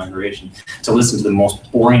council inauguration, to listen to the most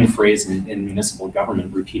boring phrase in municipal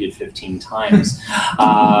government repeated 15 times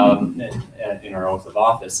in our oath of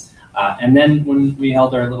office. And then when we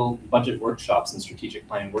held our little budget workshops and strategic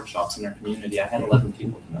planning workshops in our community, I had 11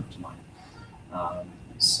 people come up to mine.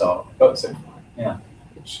 So about the same. Yeah.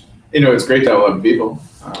 Which, it's great to have 11 people.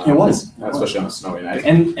 It was. Especially on a snowy night.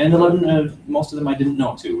 And 11, most of them I didn't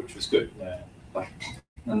know too, which was good. But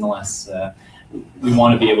nonetheless, we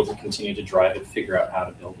want to be able to continue to drive it, figure out how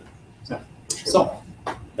to build it. So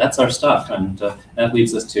that's our stuff, and that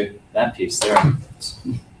leads us to that piece there.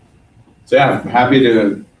 So yeah, I'm happy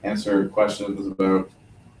to answer questions about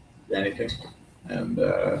anything. And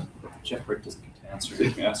Jeff Rick doesn't get to answer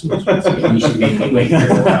questions. You should be late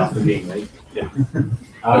for being late. Yeah.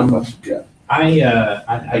 yeah.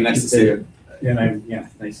 Nice to see you. And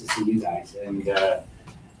nice to see you guys. And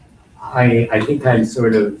I think I'm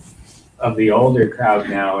sort of the older crowd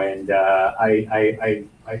now. And I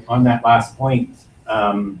on that last point,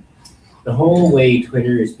 the whole way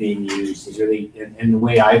Twitter is being used is really, and the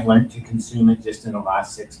way I've learned to consume it just in the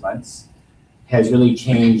last 6 months has really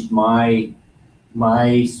changed my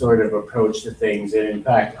sort of approach to things. And in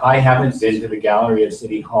fact, I haven't been to the gallery of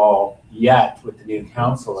City Hall yet with the new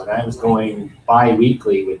council, and I was going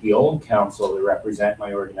bi-weekly with the old council to represent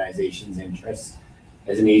my organization's interests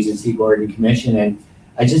as an agency board and commission. And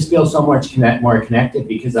I just feel so much more connected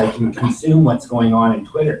because I can consume what's going on in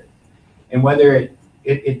Twitter. And whether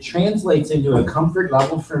it translates into a comfort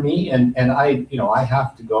level for me, and I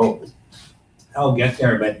have to go, I'll get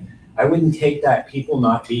there, but I wouldn't take that people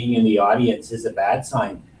not being in the audience as a bad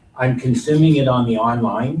sign. I'm consuming it on the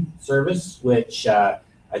online service, which I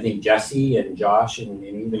think Jesse and Josh and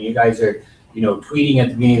even you guys are, tweeting at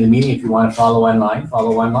the beginning of the meeting, if you want to follow online,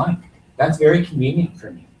 follow online. That's very convenient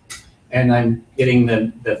for me. And I'm getting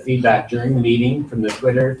the feedback during the meeting from the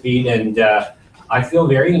Twitter feed, and I feel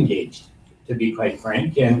very engaged, to be quite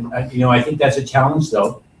frank. And I think that's a challenge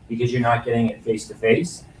though, because you're not getting it face to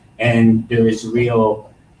face, and there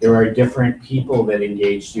are different people that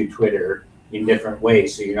engage through Twitter in different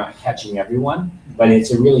ways, so you're not catching everyone. But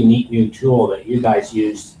it's a really neat new tool that you guys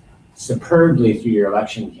used superbly through your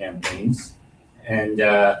election campaigns, and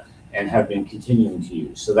have been continuing to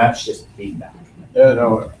use. So that's just feedback. Yeah,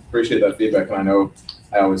 no, appreciate that feedback. And I know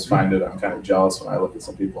I always find I'm kind of jealous when I look at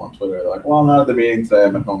some people on Twitter. They're like, well, I'm not at the meeting today.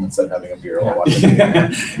 I'm at home instead having a beer while watching the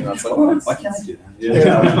meeting. It's like, well, why can't I do that?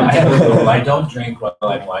 Yeah. I don't drink while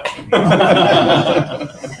I'm watching.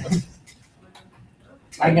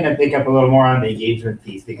 I'm going to pick up a little more on the engagement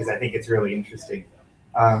piece because I think it's really interesting.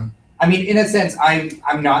 I mean, in a sense,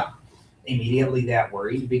 I'm not immediately that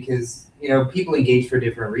worried because people engage for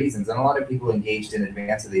different reasons, and a lot of people engaged in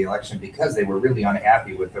advance of the election because they were really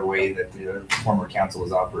unhappy with the way that the former council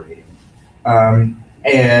was operating,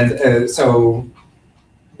 so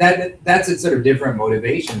that's a sort of different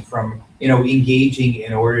motivation from engaging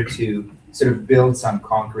in order to sort of build some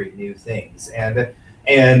concrete new things,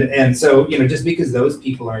 and so just because those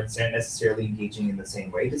people aren't necessarily engaging in the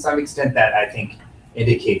same way, to some extent, that I think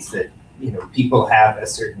indicates that people have a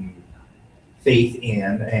certain faith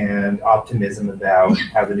in and optimism about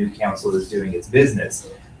how the new council is doing its business.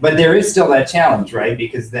 But there is still that challenge, right?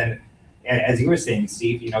 Because then, as you were saying,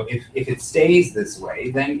 Steve, if it stays this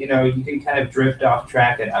way, then you can kind of drift off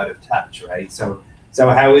track and out of touch, right? So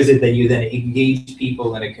how is it that you then engage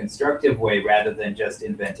people in a constructive way rather than just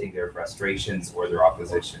inventing their frustrations or their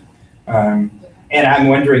opposition? And I'm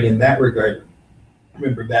wondering in that regard,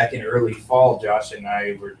 remember back in early fall, Josh and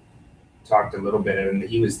I talked a little bit, and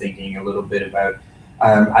he was thinking a little bit about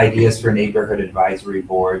ideas for neighborhood advisory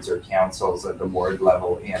boards or councils at the ward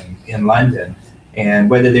level in London, and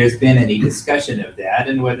whether there's been any discussion of that,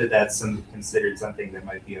 and whether that's considered something that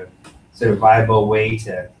might be a sort of viable way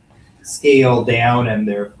to scale down and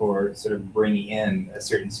therefore sort of bring in a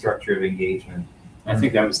certain structure of engagement. I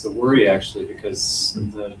think that was the worry actually, because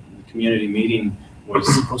the community meeting was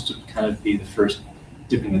supposed to kind of be the first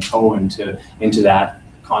dipping a toe into that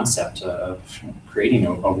concept of creating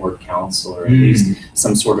a ward council, or at least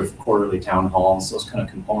some sort of quarterly town halls, those kind of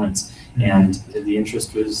components. And the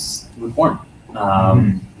interest was born.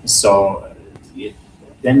 So it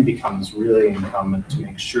then becomes really incumbent to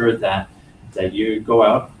make sure that you go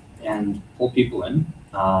out and pull people in.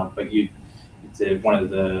 But one of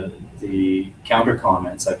the counter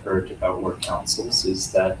comments I've heard about ward councils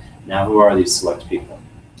is that now who are these select people?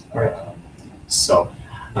 Right.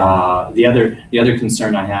 The other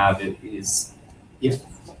concern I have is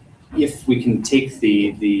if we can take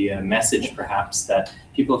the message perhaps that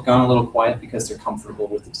people have gone a little quiet because they're comfortable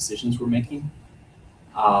with the decisions we're making,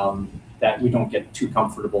 that we don't get too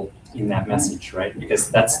comfortable in that message, right? Because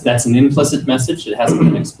that's an implicit message. It hasn't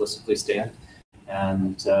been explicitly stated,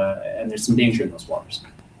 and there's some danger in those waters.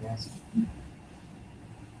 Yes.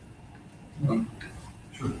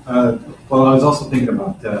 Sure. Well, I was also thinking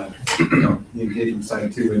about the engagement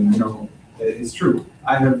side too, and it's true.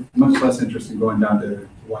 I have much less interest in going down to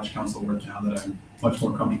watch council work now that I'm much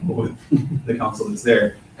more comfortable with the council that's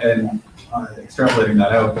there. And extrapolating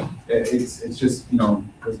that out, it's just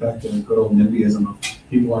goes back to the good old NIMBYism of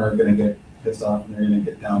people are going to get pissed off and they're going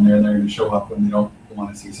to get down there and they're going to show up when they don't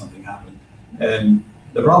want to see something happen. And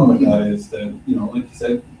the problem with that is that like you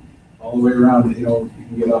said, all the way around, you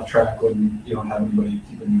can get off track when you don't have anybody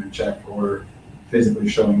keeping you in check or physically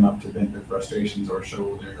showing up to vent their frustrations or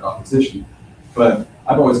show their opposition. But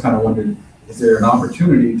I've always kind of wondered, is there an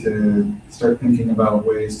opportunity to start thinking about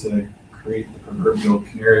ways to create the proverbial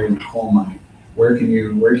canary in the coal mine. Where can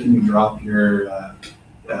you drop your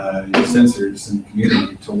sensors in the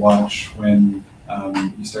community to watch when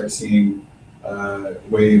you start seeing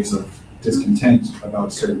waves of discontent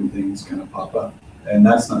about certain things kind of pop up? And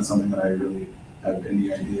that's not something that I really have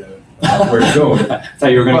any idea about where to go. I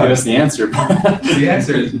thought you were going to give us the answer. The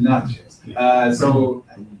answer is nudges. So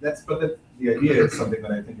the idea is something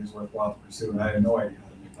that I think is worthwhile to pursue, and I have no idea how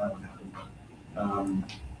to make that one happen.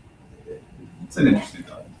 But it's an interesting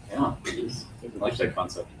thought. Yeah, it is. I like that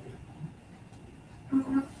concept.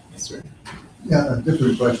 Yes, sir. Yeah, a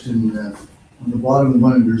different question. On the bottom of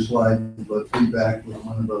one of your slides about feedback, with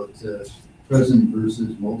one about present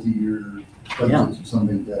versus multi-year budgets or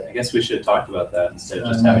something like that. I guess we should have talked about that instead of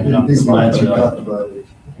just having it on the I slides. didn't think we talked about it.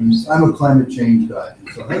 I'm a climate change guy,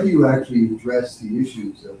 so how do you actually address the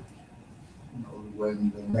issues of,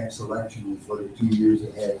 when the next election is, 2 years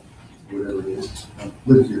ahead, whatever it is? I've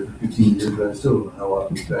lived here for 15 years, but I still don't know how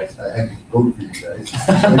often you guys, I had to vote for you guys.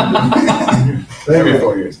 But Every anyway,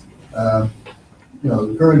 4 years.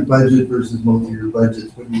 The current budget versus multi-year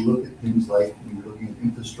budgets, when you look at things like, when you're looking at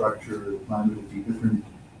infrastructure, the climate will be different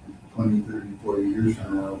 20, 30, 40 years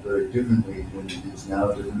from now, very differently than it is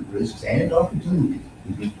now, different risks and opportunities.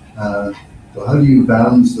 So how do you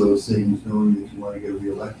balance those things, knowing that you want to get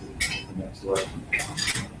reelected in the next election?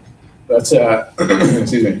 That's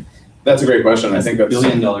excuse me. That's a great question. I think that's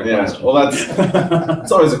 $1 billion question. Well,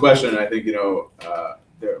 that's always a question. And I think we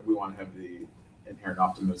want to have the inherent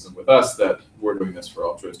optimism with us that we're doing this for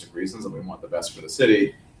altruistic reasons and we want the best for the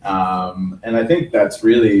city. And I think that's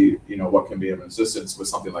really what can be of an assistance with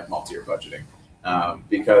something like multi-year budgeting,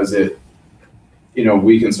 because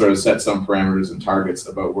we can sort of set some parameters and targets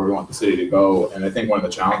about where we want the city to go. And I think one of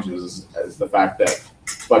the challenges is the fact that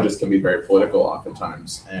budgets can be very political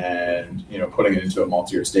oftentimes, and putting it into a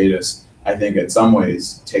multi-year status, I think in some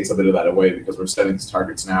ways takes a bit of that away, because we're setting these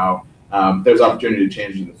targets now. There's opportunity to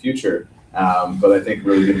change in the future, but I think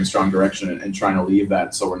really giving strong direction and trying to leave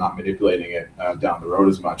that so we're not manipulating it down the road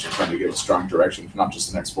as much, and trying to give a strong direction for not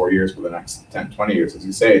just the next 4 years, but the next 10, 20 years, as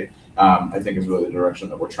you say, I think is really the direction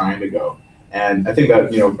that we're trying to go. And I think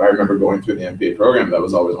that, I remember going through the MPA program, that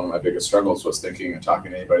was always one of my biggest struggles, was thinking and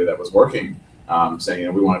talking to anybody that was working,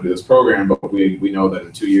 saying, we want to do this program, but we know that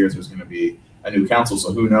in 2 years there's going to be a new council,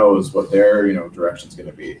 so who knows what their, direction is going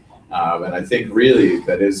to be. And I think really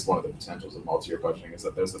that is one of the potentials of multi-year budgeting, is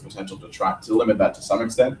that there's the potential to try to limit that to some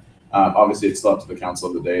extent. Obviously, it's still up to the council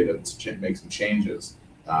of the day to make some changes,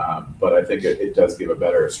 but I think it does give a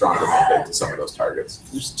better, stronger mandate to some of those targets.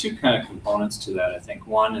 There's two kind of components to that. I think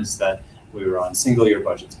one is that we were on single-year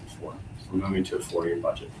budgets before. So we're moving to a 4-year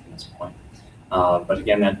budget from this point. But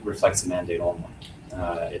again, that reflects the mandate only.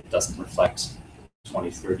 It doesn't reflect 20,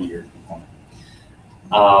 30-year component.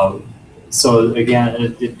 So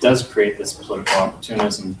again, it does create this political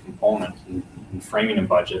opportunism component in framing a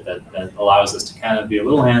budget that allows us to kind of be a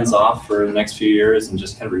little hands-off for the next few years and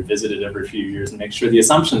just kind of revisit it every few years and make sure the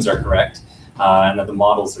assumptions are correct and that the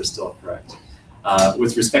models are still correct.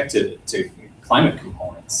 With respect to climate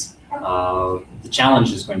components, the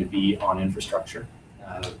challenge is going to be on infrastructure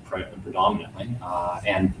predominantly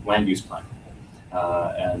and land use planning.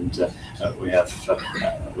 We have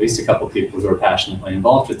at least a couple of people who are passionately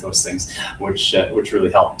involved with those things, which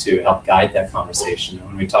really help guide that conversation. And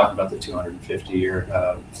when we talk about the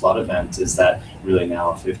 250-year flood event, is that really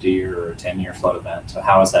now a 50-year or a 10-year flood event?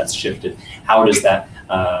 How has that shifted? How does that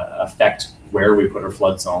affect where we put our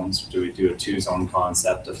flood zones? Do we do a 2-zone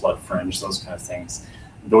concept, a flood fringe, those kind of things?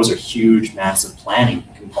 Those are huge, massive planning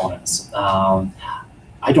components.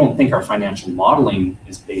 I don't think our financial modeling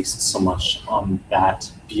is based so much on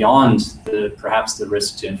that, beyond perhaps the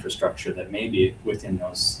risk to infrastructure that may be within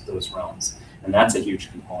those realms, and that's a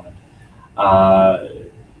huge component.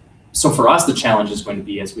 So for us, the challenge is going to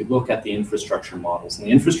be as we look at the infrastructure models, and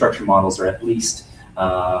the infrastructure models are at least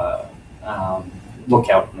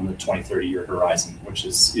look out on the 20, 30-year horizon, which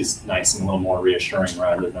is nice and a little more reassuring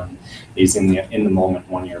rather than these in the moment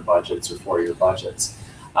 1-year budgets or 4-year budgets.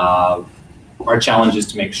 Our challenge is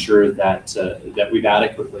to make sure that we've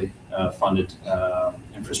adequately funded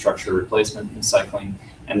infrastructure replacement and cycling,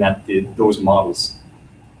 and that those models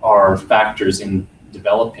are factors in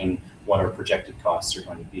developing what our projected costs are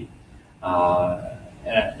going to be.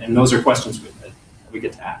 And those are questions that we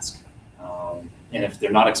get to ask. And if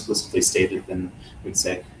they're not explicitly stated, then we'd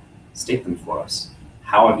say, state them for us.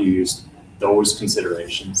 How have you used those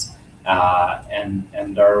considerations?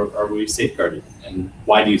 And are we safeguarded? And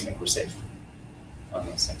why do you think we're safe on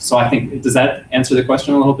those things? So I think, does that answer the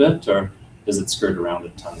question a little bit, or does it skirt around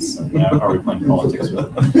it tons? Are we playing politics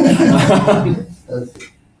with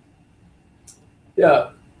it?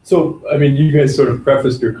 Yeah, So, I mean, you guys sort of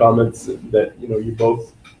prefaced your comments that, you know, you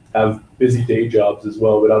both have busy day jobs as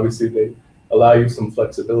well, but obviously they allow you some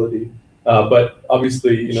flexibility. But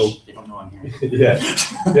obviously, you know, You don't know I'm here.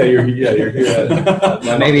 you're here at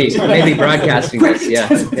my Maybe broadcasting this, yeah.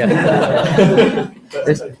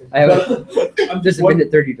 I have just a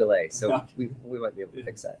minute 30 delay, so we might be able to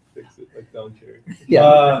fix that. Fix it like down Cherry.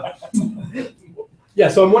 Yeah. Yeah,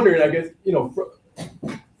 so I'm wondering, I guess, you know,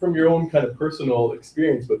 from your own kind of personal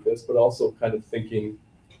experience with this, but also kind of thinking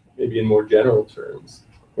maybe in more general terms,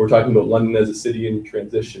 we're talking about London as a city in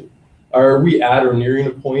transition. Are we at or nearing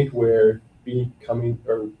a point where being a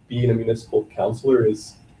municipal councillor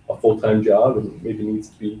is a full-time job and maybe needs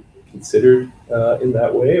to be considered in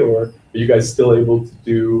that way? Or are you guys still able to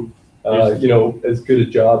do, you know, as good a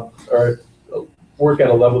job or work at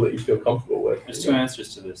a level that you feel comfortable with? There's two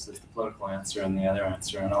answers to this. There's the political answer and the other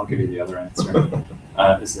answer, and I'll give you the other answer.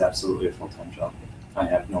 This is absolutely a full-time job. I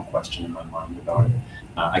have no question in my mind about it.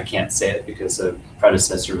 I can't say it because a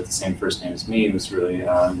predecessor with the same first name as me was really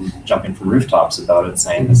jumping from rooftops about it,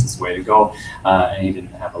 saying this is the way to go, and he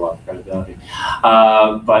didn't have a lot of credibility.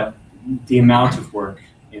 But the amount of work,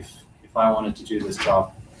 if I wanted to do this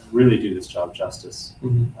job, really do this job justice,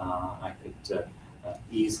 I could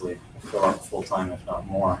easily fill up full-time, if not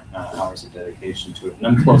more, hours of dedication to it. And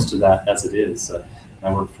I'm close to that as it is.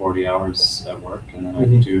 I work 40 hours at work, and then I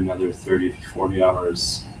do another 30 to 40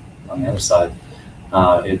 hours on the other side.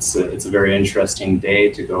 It's a very interesting day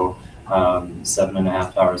to go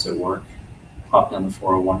 7.5 hours at work, hop down the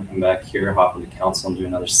 401, come back here, hop into council and do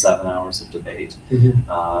another 7 hours of debate.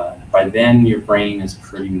 By then, your brain is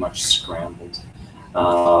pretty much scrambled.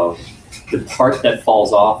 The part that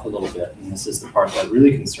falls off a little bit, and this is the part that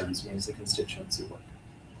really concerns me, is the constituency work.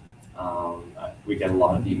 We get a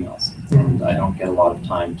lot of emails, and I don't get a lot of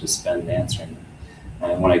time to spend answering them.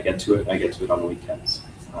 And when I get to it on the weekends.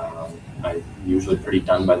 I'm usually pretty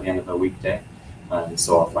done by the end of a weekday, and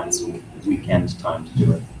so I'll find some weekend time to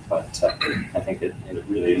do it. But I think it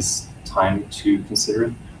really is time to consider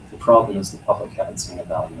it. The problem is the public haven't seen a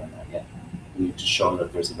value in that yet. We need to show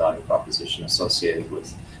that there's a value proposition associated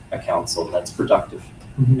with a council that's productive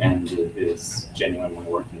and it is genuinely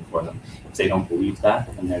working for them. If they don't believe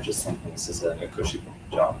that, then they're just thinking this is a cushy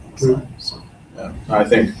job. So. Yeah, I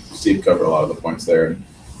think Steve covered a lot of the points there.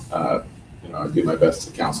 You know, I do my best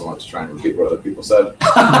to counsel not to try and repeat what other people said.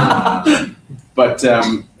 But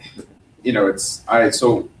you know, I had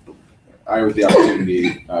the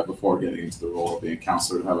opportunity before getting into the role of being a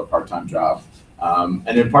councillor to have a part-time job,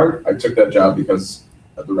 and in part I took that job because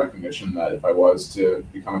of the recognition that if I was to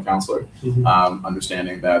become a councillor,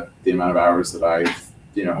 understanding that the amount of hours that I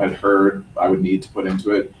had heard I would need to put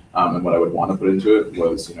into it, and what I would want to put into it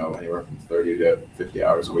was anywhere from 30 to 50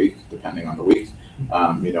 hours a week, depending on the week.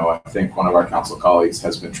 I think one of our council colleagues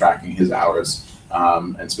has been tracking his hours,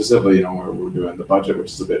 and specifically, where we're doing the budget,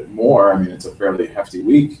 which is a bit more. I mean, it's a fairly hefty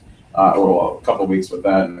week, or a couple of weeks with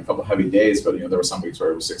that, and a couple of heavy days. But there were some weeks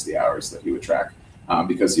where it was 60 hours that he would track,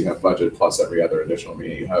 because you have budget plus every other additional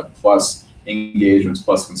meeting you have, plus engagements,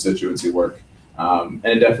 plus constituency work, and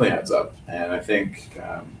it definitely adds up. And I think,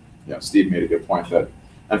 Steve made a good point that,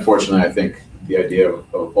 unfortunately, I think the idea of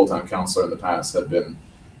a full-time councillor in the past had been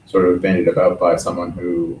sort of bandied about by someone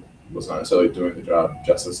who was not necessarily doing the job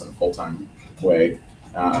justice in a full-time way.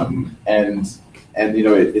 And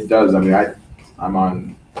it does. I mean, I'm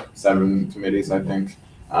on 7 committees, I think,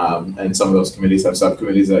 and some of those committees have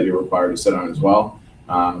subcommittees that you're required to sit on as well.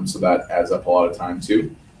 So that adds up a lot of time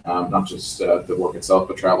too, not just the work itself,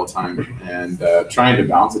 but travel time and trying to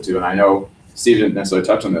balance the two. And I know Steve didn't necessarily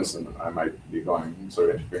touch on this, and I might be going sort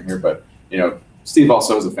of interfering here, but Steve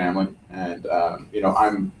also has a family, and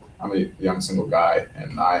I'm a young single guy,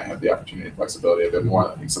 and I have the opportunity and flexibility a bit more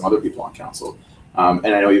than I think some other people on council. And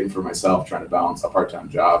I know even for myself, trying to balance a part-time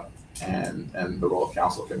job and the role of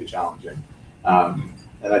council can be challenging.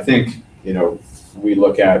 And I think we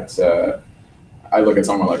look at I look at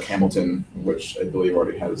somewhere like Hamilton, which I believe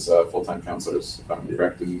already has full-time councillors, if I'm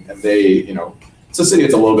correct, and they it's a city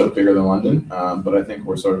that's a little bit bigger than London, but I think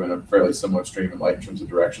we're sort of in a fairly similar stream of light in terms of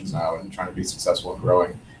directions now and trying to be successful and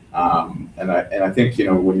growing. And I think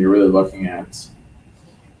when you're really looking at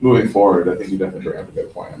moving forward, I think you definitely bring up a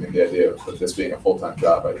good point. I mean, the idea of this being a full-time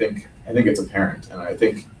job, I think it's apparent, and I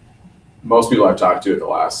think most people I've talked to in the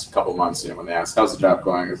last couple of months, when they ask how's the job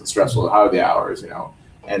going, is it stressful, how are the hours,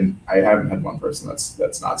 and I haven't had one person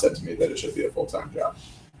that's not said to me that it should be a full-time job,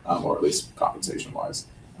 or at least compensation-wise.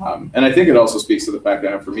 And I think it also speaks to the fact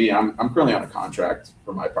that for me, I'm currently on a contract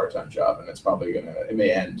for my part-time job, and it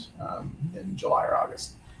may end in July or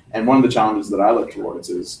August. And one of the challenges that I look towards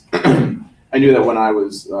is I knew that when I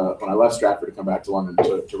left Stratford to come back to London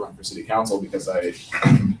to run for city council, because I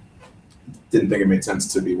didn't think it made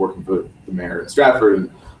sense to be working for the mayor in Stratford and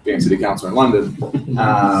being city councilor in London.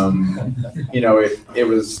 I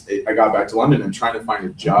got back to London and trying to find a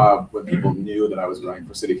job when people knew that I was running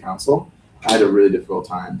for city council. I had a really difficult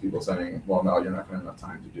time, people saying, well, no, you're not going to have enough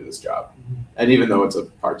time to do this job. And even though it's a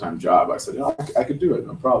part-time job, I said, no, I could do it,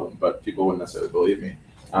 no problem. But people wouldn't necessarily believe me.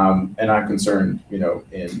 And I'm concerned,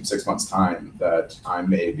 in 6 months' time that I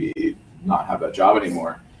maybe not have that job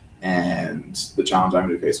anymore. And the challenge I'm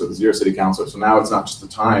going to face with is you're a city councilor. So now it's not just the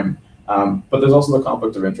time, but there's also the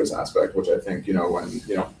conflict of interest aspect, which I think, when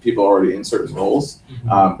people are already in certain roles,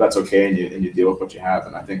 that's okay, and you deal with what you have.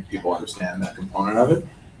 And I think people understand that component of it.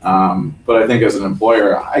 But I think as an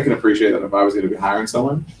employer, I can appreciate that if I was going to be hiring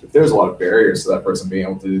someone, if there's a lot of barriers to that person being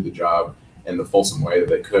able to do the job in the fulsome way that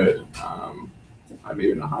they could, I may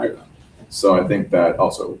even not hire them. So I think that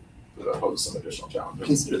also poses some additional challenges.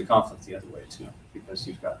 Consider the conflict the other way too, because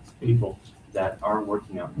you've got people that are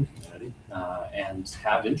working out in the community and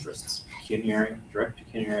have interests, direct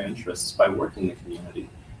pecuniary interests by working in the community,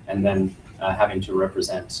 and then having to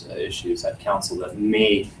represent issues at council that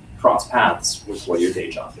may cross paths with what your day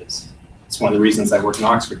job is. It's one of the reasons I work in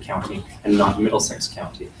Oxford County and not Middlesex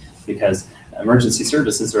County, because emergency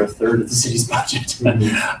services are a third of the city's budget.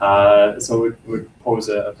 So it would pose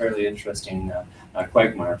a fairly interesting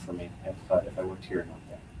quagmire for me if I worked here and not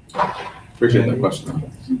there. Appreciate that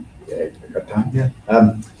question.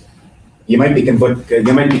 Yeah. You might be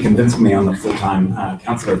convincing me on the full-time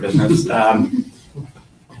councillor business.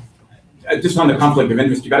 Just on the conflict of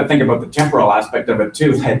interest, you got to think about the temporal aspect of it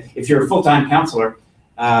too. If you're a full-time councillor,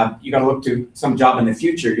 you got to look to some job in the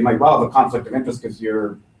future. You might well have a conflict of interest because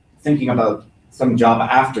you're thinking about some job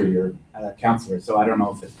after you're a councillor. So I don't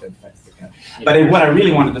know if it affects the council. But what I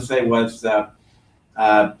really wanted to say was that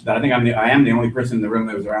I think I am the only person in the room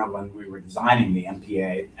that was around when we were designing the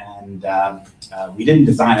MPA, and we didn't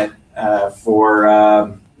design it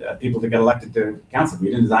for people to get elected to council. We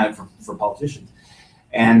didn't design it for politicians.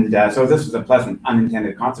 And so this was a pleasant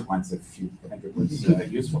unintended consequence if you think it was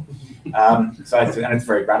useful. And it's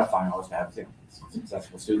very gratifying always to have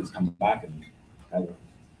successful students come back and I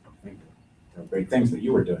think there are great things that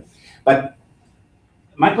you were doing. But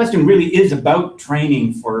my question really is about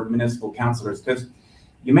training for municipal councillors, because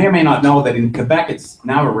you may or may not know that in Quebec it's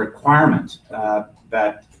now a requirement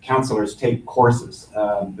that councillors take courses,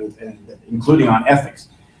 including on ethics.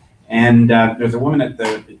 And there's a woman at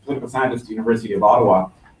the political scientist at the University of Ottawa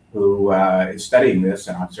who is studying this,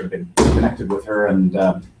 and I've sort of been connected with her, and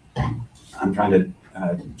I'm trying to,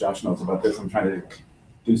 Josh knows about this, I'm trying to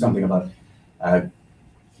do something about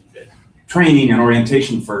training and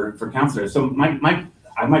orientation for counselors. So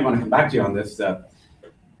I might want to come back to you on this,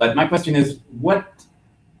 but my question is, what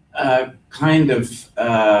kind of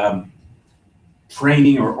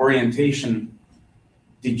training or orientation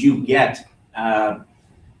did you get?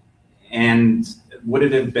 And would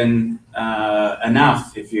it have been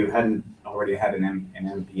enough if you hadn't already had an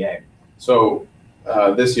MPA? So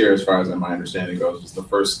this year, as far as my understanding goes, was the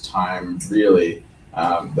first time really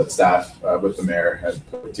that staff with the mayor had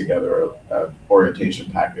put together a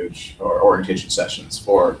orientation package or orientation sessions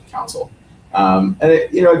for council. And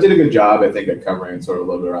it did a good job, I think, at covering sort of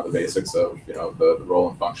a little bit around the basics of, the role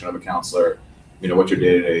and function of a councillor, what your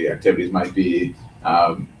day-to-day activities might be,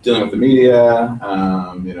 dealing with the media,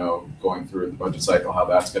 going through the budget cycle, how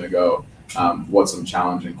that's going to go, what some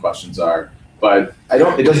challenging questions are. But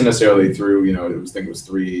it doesn't necessarily through, I think it was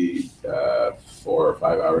 3, 4 or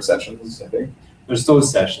 5 hour sessions, I think. There's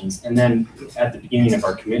those sessions, and then at the beginning of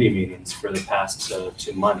our committee meetings for the past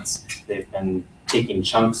 2 months, they've been taking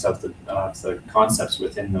chunks of the concepts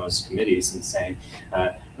within those committees and saying,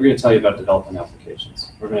 we're going to tell you about development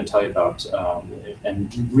applications. We're going to tell you about,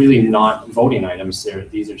 and really not voting items.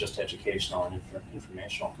 These are just educational and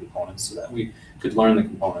informational components so that we could learn the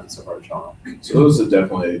components of our job. So those have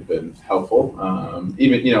definitely been helpful.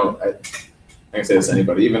 Even, I can say this to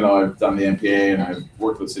anybody, even though I've done the MPA and I've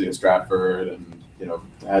worked with the city of Stratford and,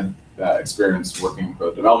 had experience working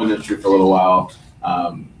for the development industry for a little while,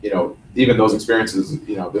 even those experiences,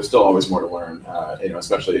 there's still always more to learn,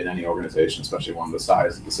 especially in any organization, especially one the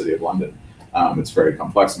size of the City of London. It's very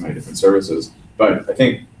complex in many different services. But I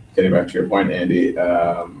think, getting back to your point, Andy,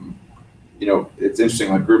 it's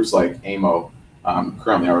interesting, like groups like AMO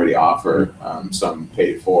currently already offer some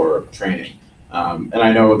paid for training. And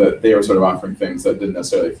I know that they were sort of offering things that didn't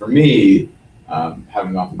necessarily, for me,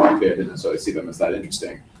 having gone through the MPA, I didn't necessarily see them as that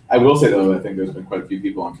interesting. I will say though, I think there's been quite a few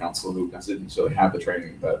people on council who didn't necessarily have the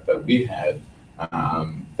training that we've had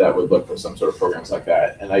that would look for some sort of programs like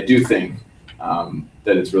that. And I do think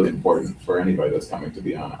that it's really important for anybody that's coming to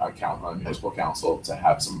be on a municipal council to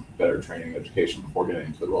have some better training and education before getting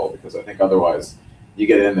into the role, because I think otherwise you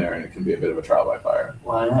get in there and it can be a bit of a trial by fire.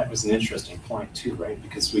 Well, and that was an interesting point too, right?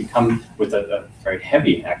 Because we come with a very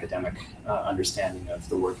heavy academic understanding of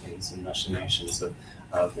the workings and machinations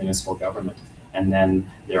of municipal government. And then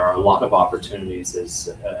there are a lot of opportunities, as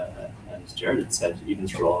Jared had said, even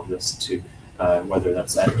through all of this, to whether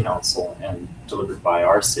that's at council and delivered by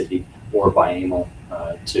our city or by AMO,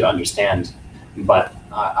 to understand. But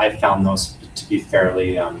I found those to be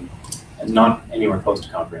fairly not anywhere close to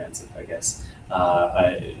comprehensive, I guess.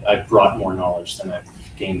 I brought more knowledge than I've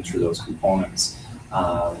gained through those components.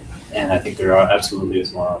 And I think there absolutely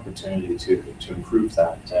is more opportunity to improve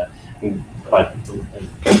that. But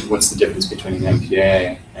what's the difference between an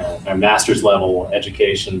MPA and a master's level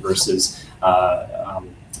education versus a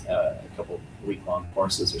couple week-long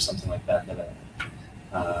courses or something like that that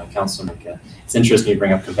a council would get? It's interesting you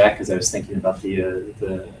bring up Quebec, because I was thinking about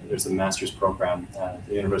there's a master's program at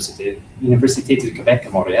the Université de Québec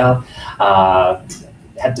in Montréal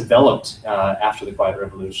had developed after the Quiet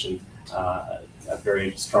Revolution a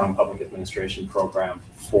very strong public administration program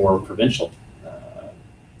for provincial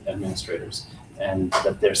administrators, and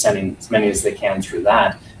that they're sending as many as they can through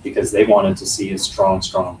that because they wanted to see a strong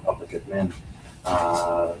public admin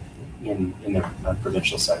in the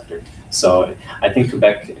provincial sector. So I think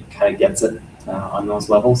Quebec kind of gets it on those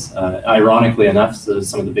levels. Ironically enough,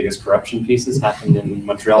 some of the biggest corruption pieces happened in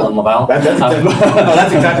Montreal and Laval. That's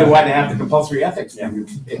exactly why they have the compulsory ethics. Yeah.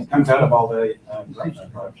 It comes out of all the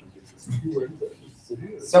corruption pieces.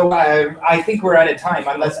 So I think we're out of time,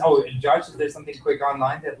 unless, Josh, is there something quick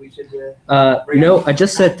online that we should bring No, up? I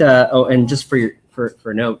just said, and just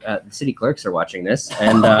for note, the city clerks are watching this,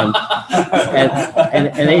 and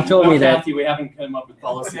they told me that, Kathy, we haven't come up with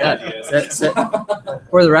policy Yeah, ideas.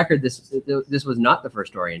 for the record, this was not the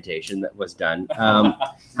first orientation that was done.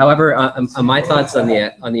 However, my thoughts on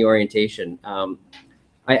the orientation,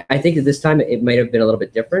 I think at this time it might have been a little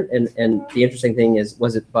bit different, and the interesting thing is,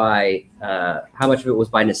 was it by how much of it was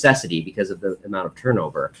by necessity because of the amount of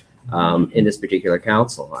turnover in this particular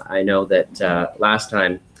council? I know that last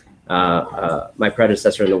time my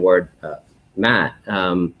predecessor in the ward, Matt,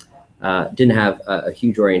 didn't have a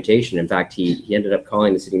huge orientation. In fact, he ended up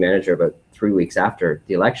calling the city manager about 3 weeks after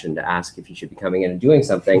the election to ask if he should be coming in and doing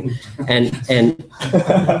something, and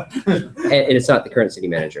it's not the current city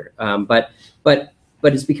manager, but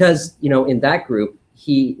it's because, in that group,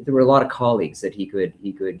 there were a lot of colleagues that he could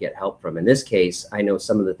get help from. In this case, I know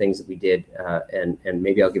some of the things that we did, and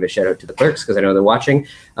maybe I'll give a shout out to the clerks because I know they're watching.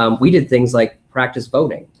 We did things like practice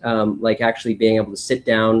voting, like actually being able to sit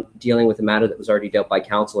down, dealing with a matter that was already dealt by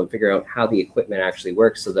council, and figure out how the equipment actually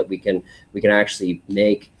works so that we can actually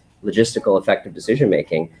make logistical effective decision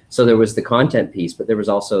making. So there was the content piece, but there was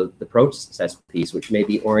also the process piece, which may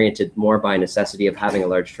be oriented more by necessity of having a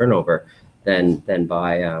large turnover than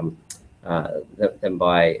by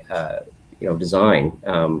design,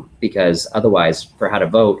 because otherwise, for how to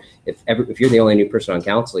vote, if you're the only new person on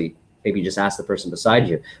council, maybe just ask the person beside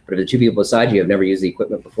you. But if the two people beside you have never used the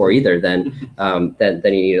equipment before either, then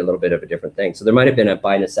you need a little bit of a different thing. So there might have been a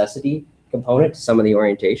by necessity component to some of the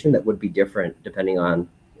orientation that would be different depending on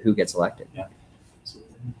who gets elected. Yeah.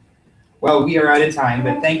 Well, we are out of time,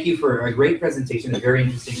 but thank you for a great presentation, a very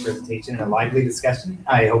interesting presentation, and a lively discussion.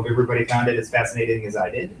 I hope everybody found it as fascinating as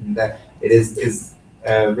I did, and it is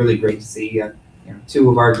really great to see two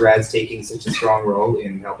of our grads taking such a strong role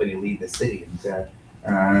in helping to lead the city.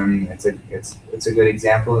 And it's a good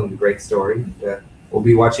example and a great story. And, we'll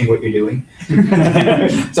be watching what you're doing.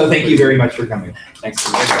 So thank you very much for coming. Thanks.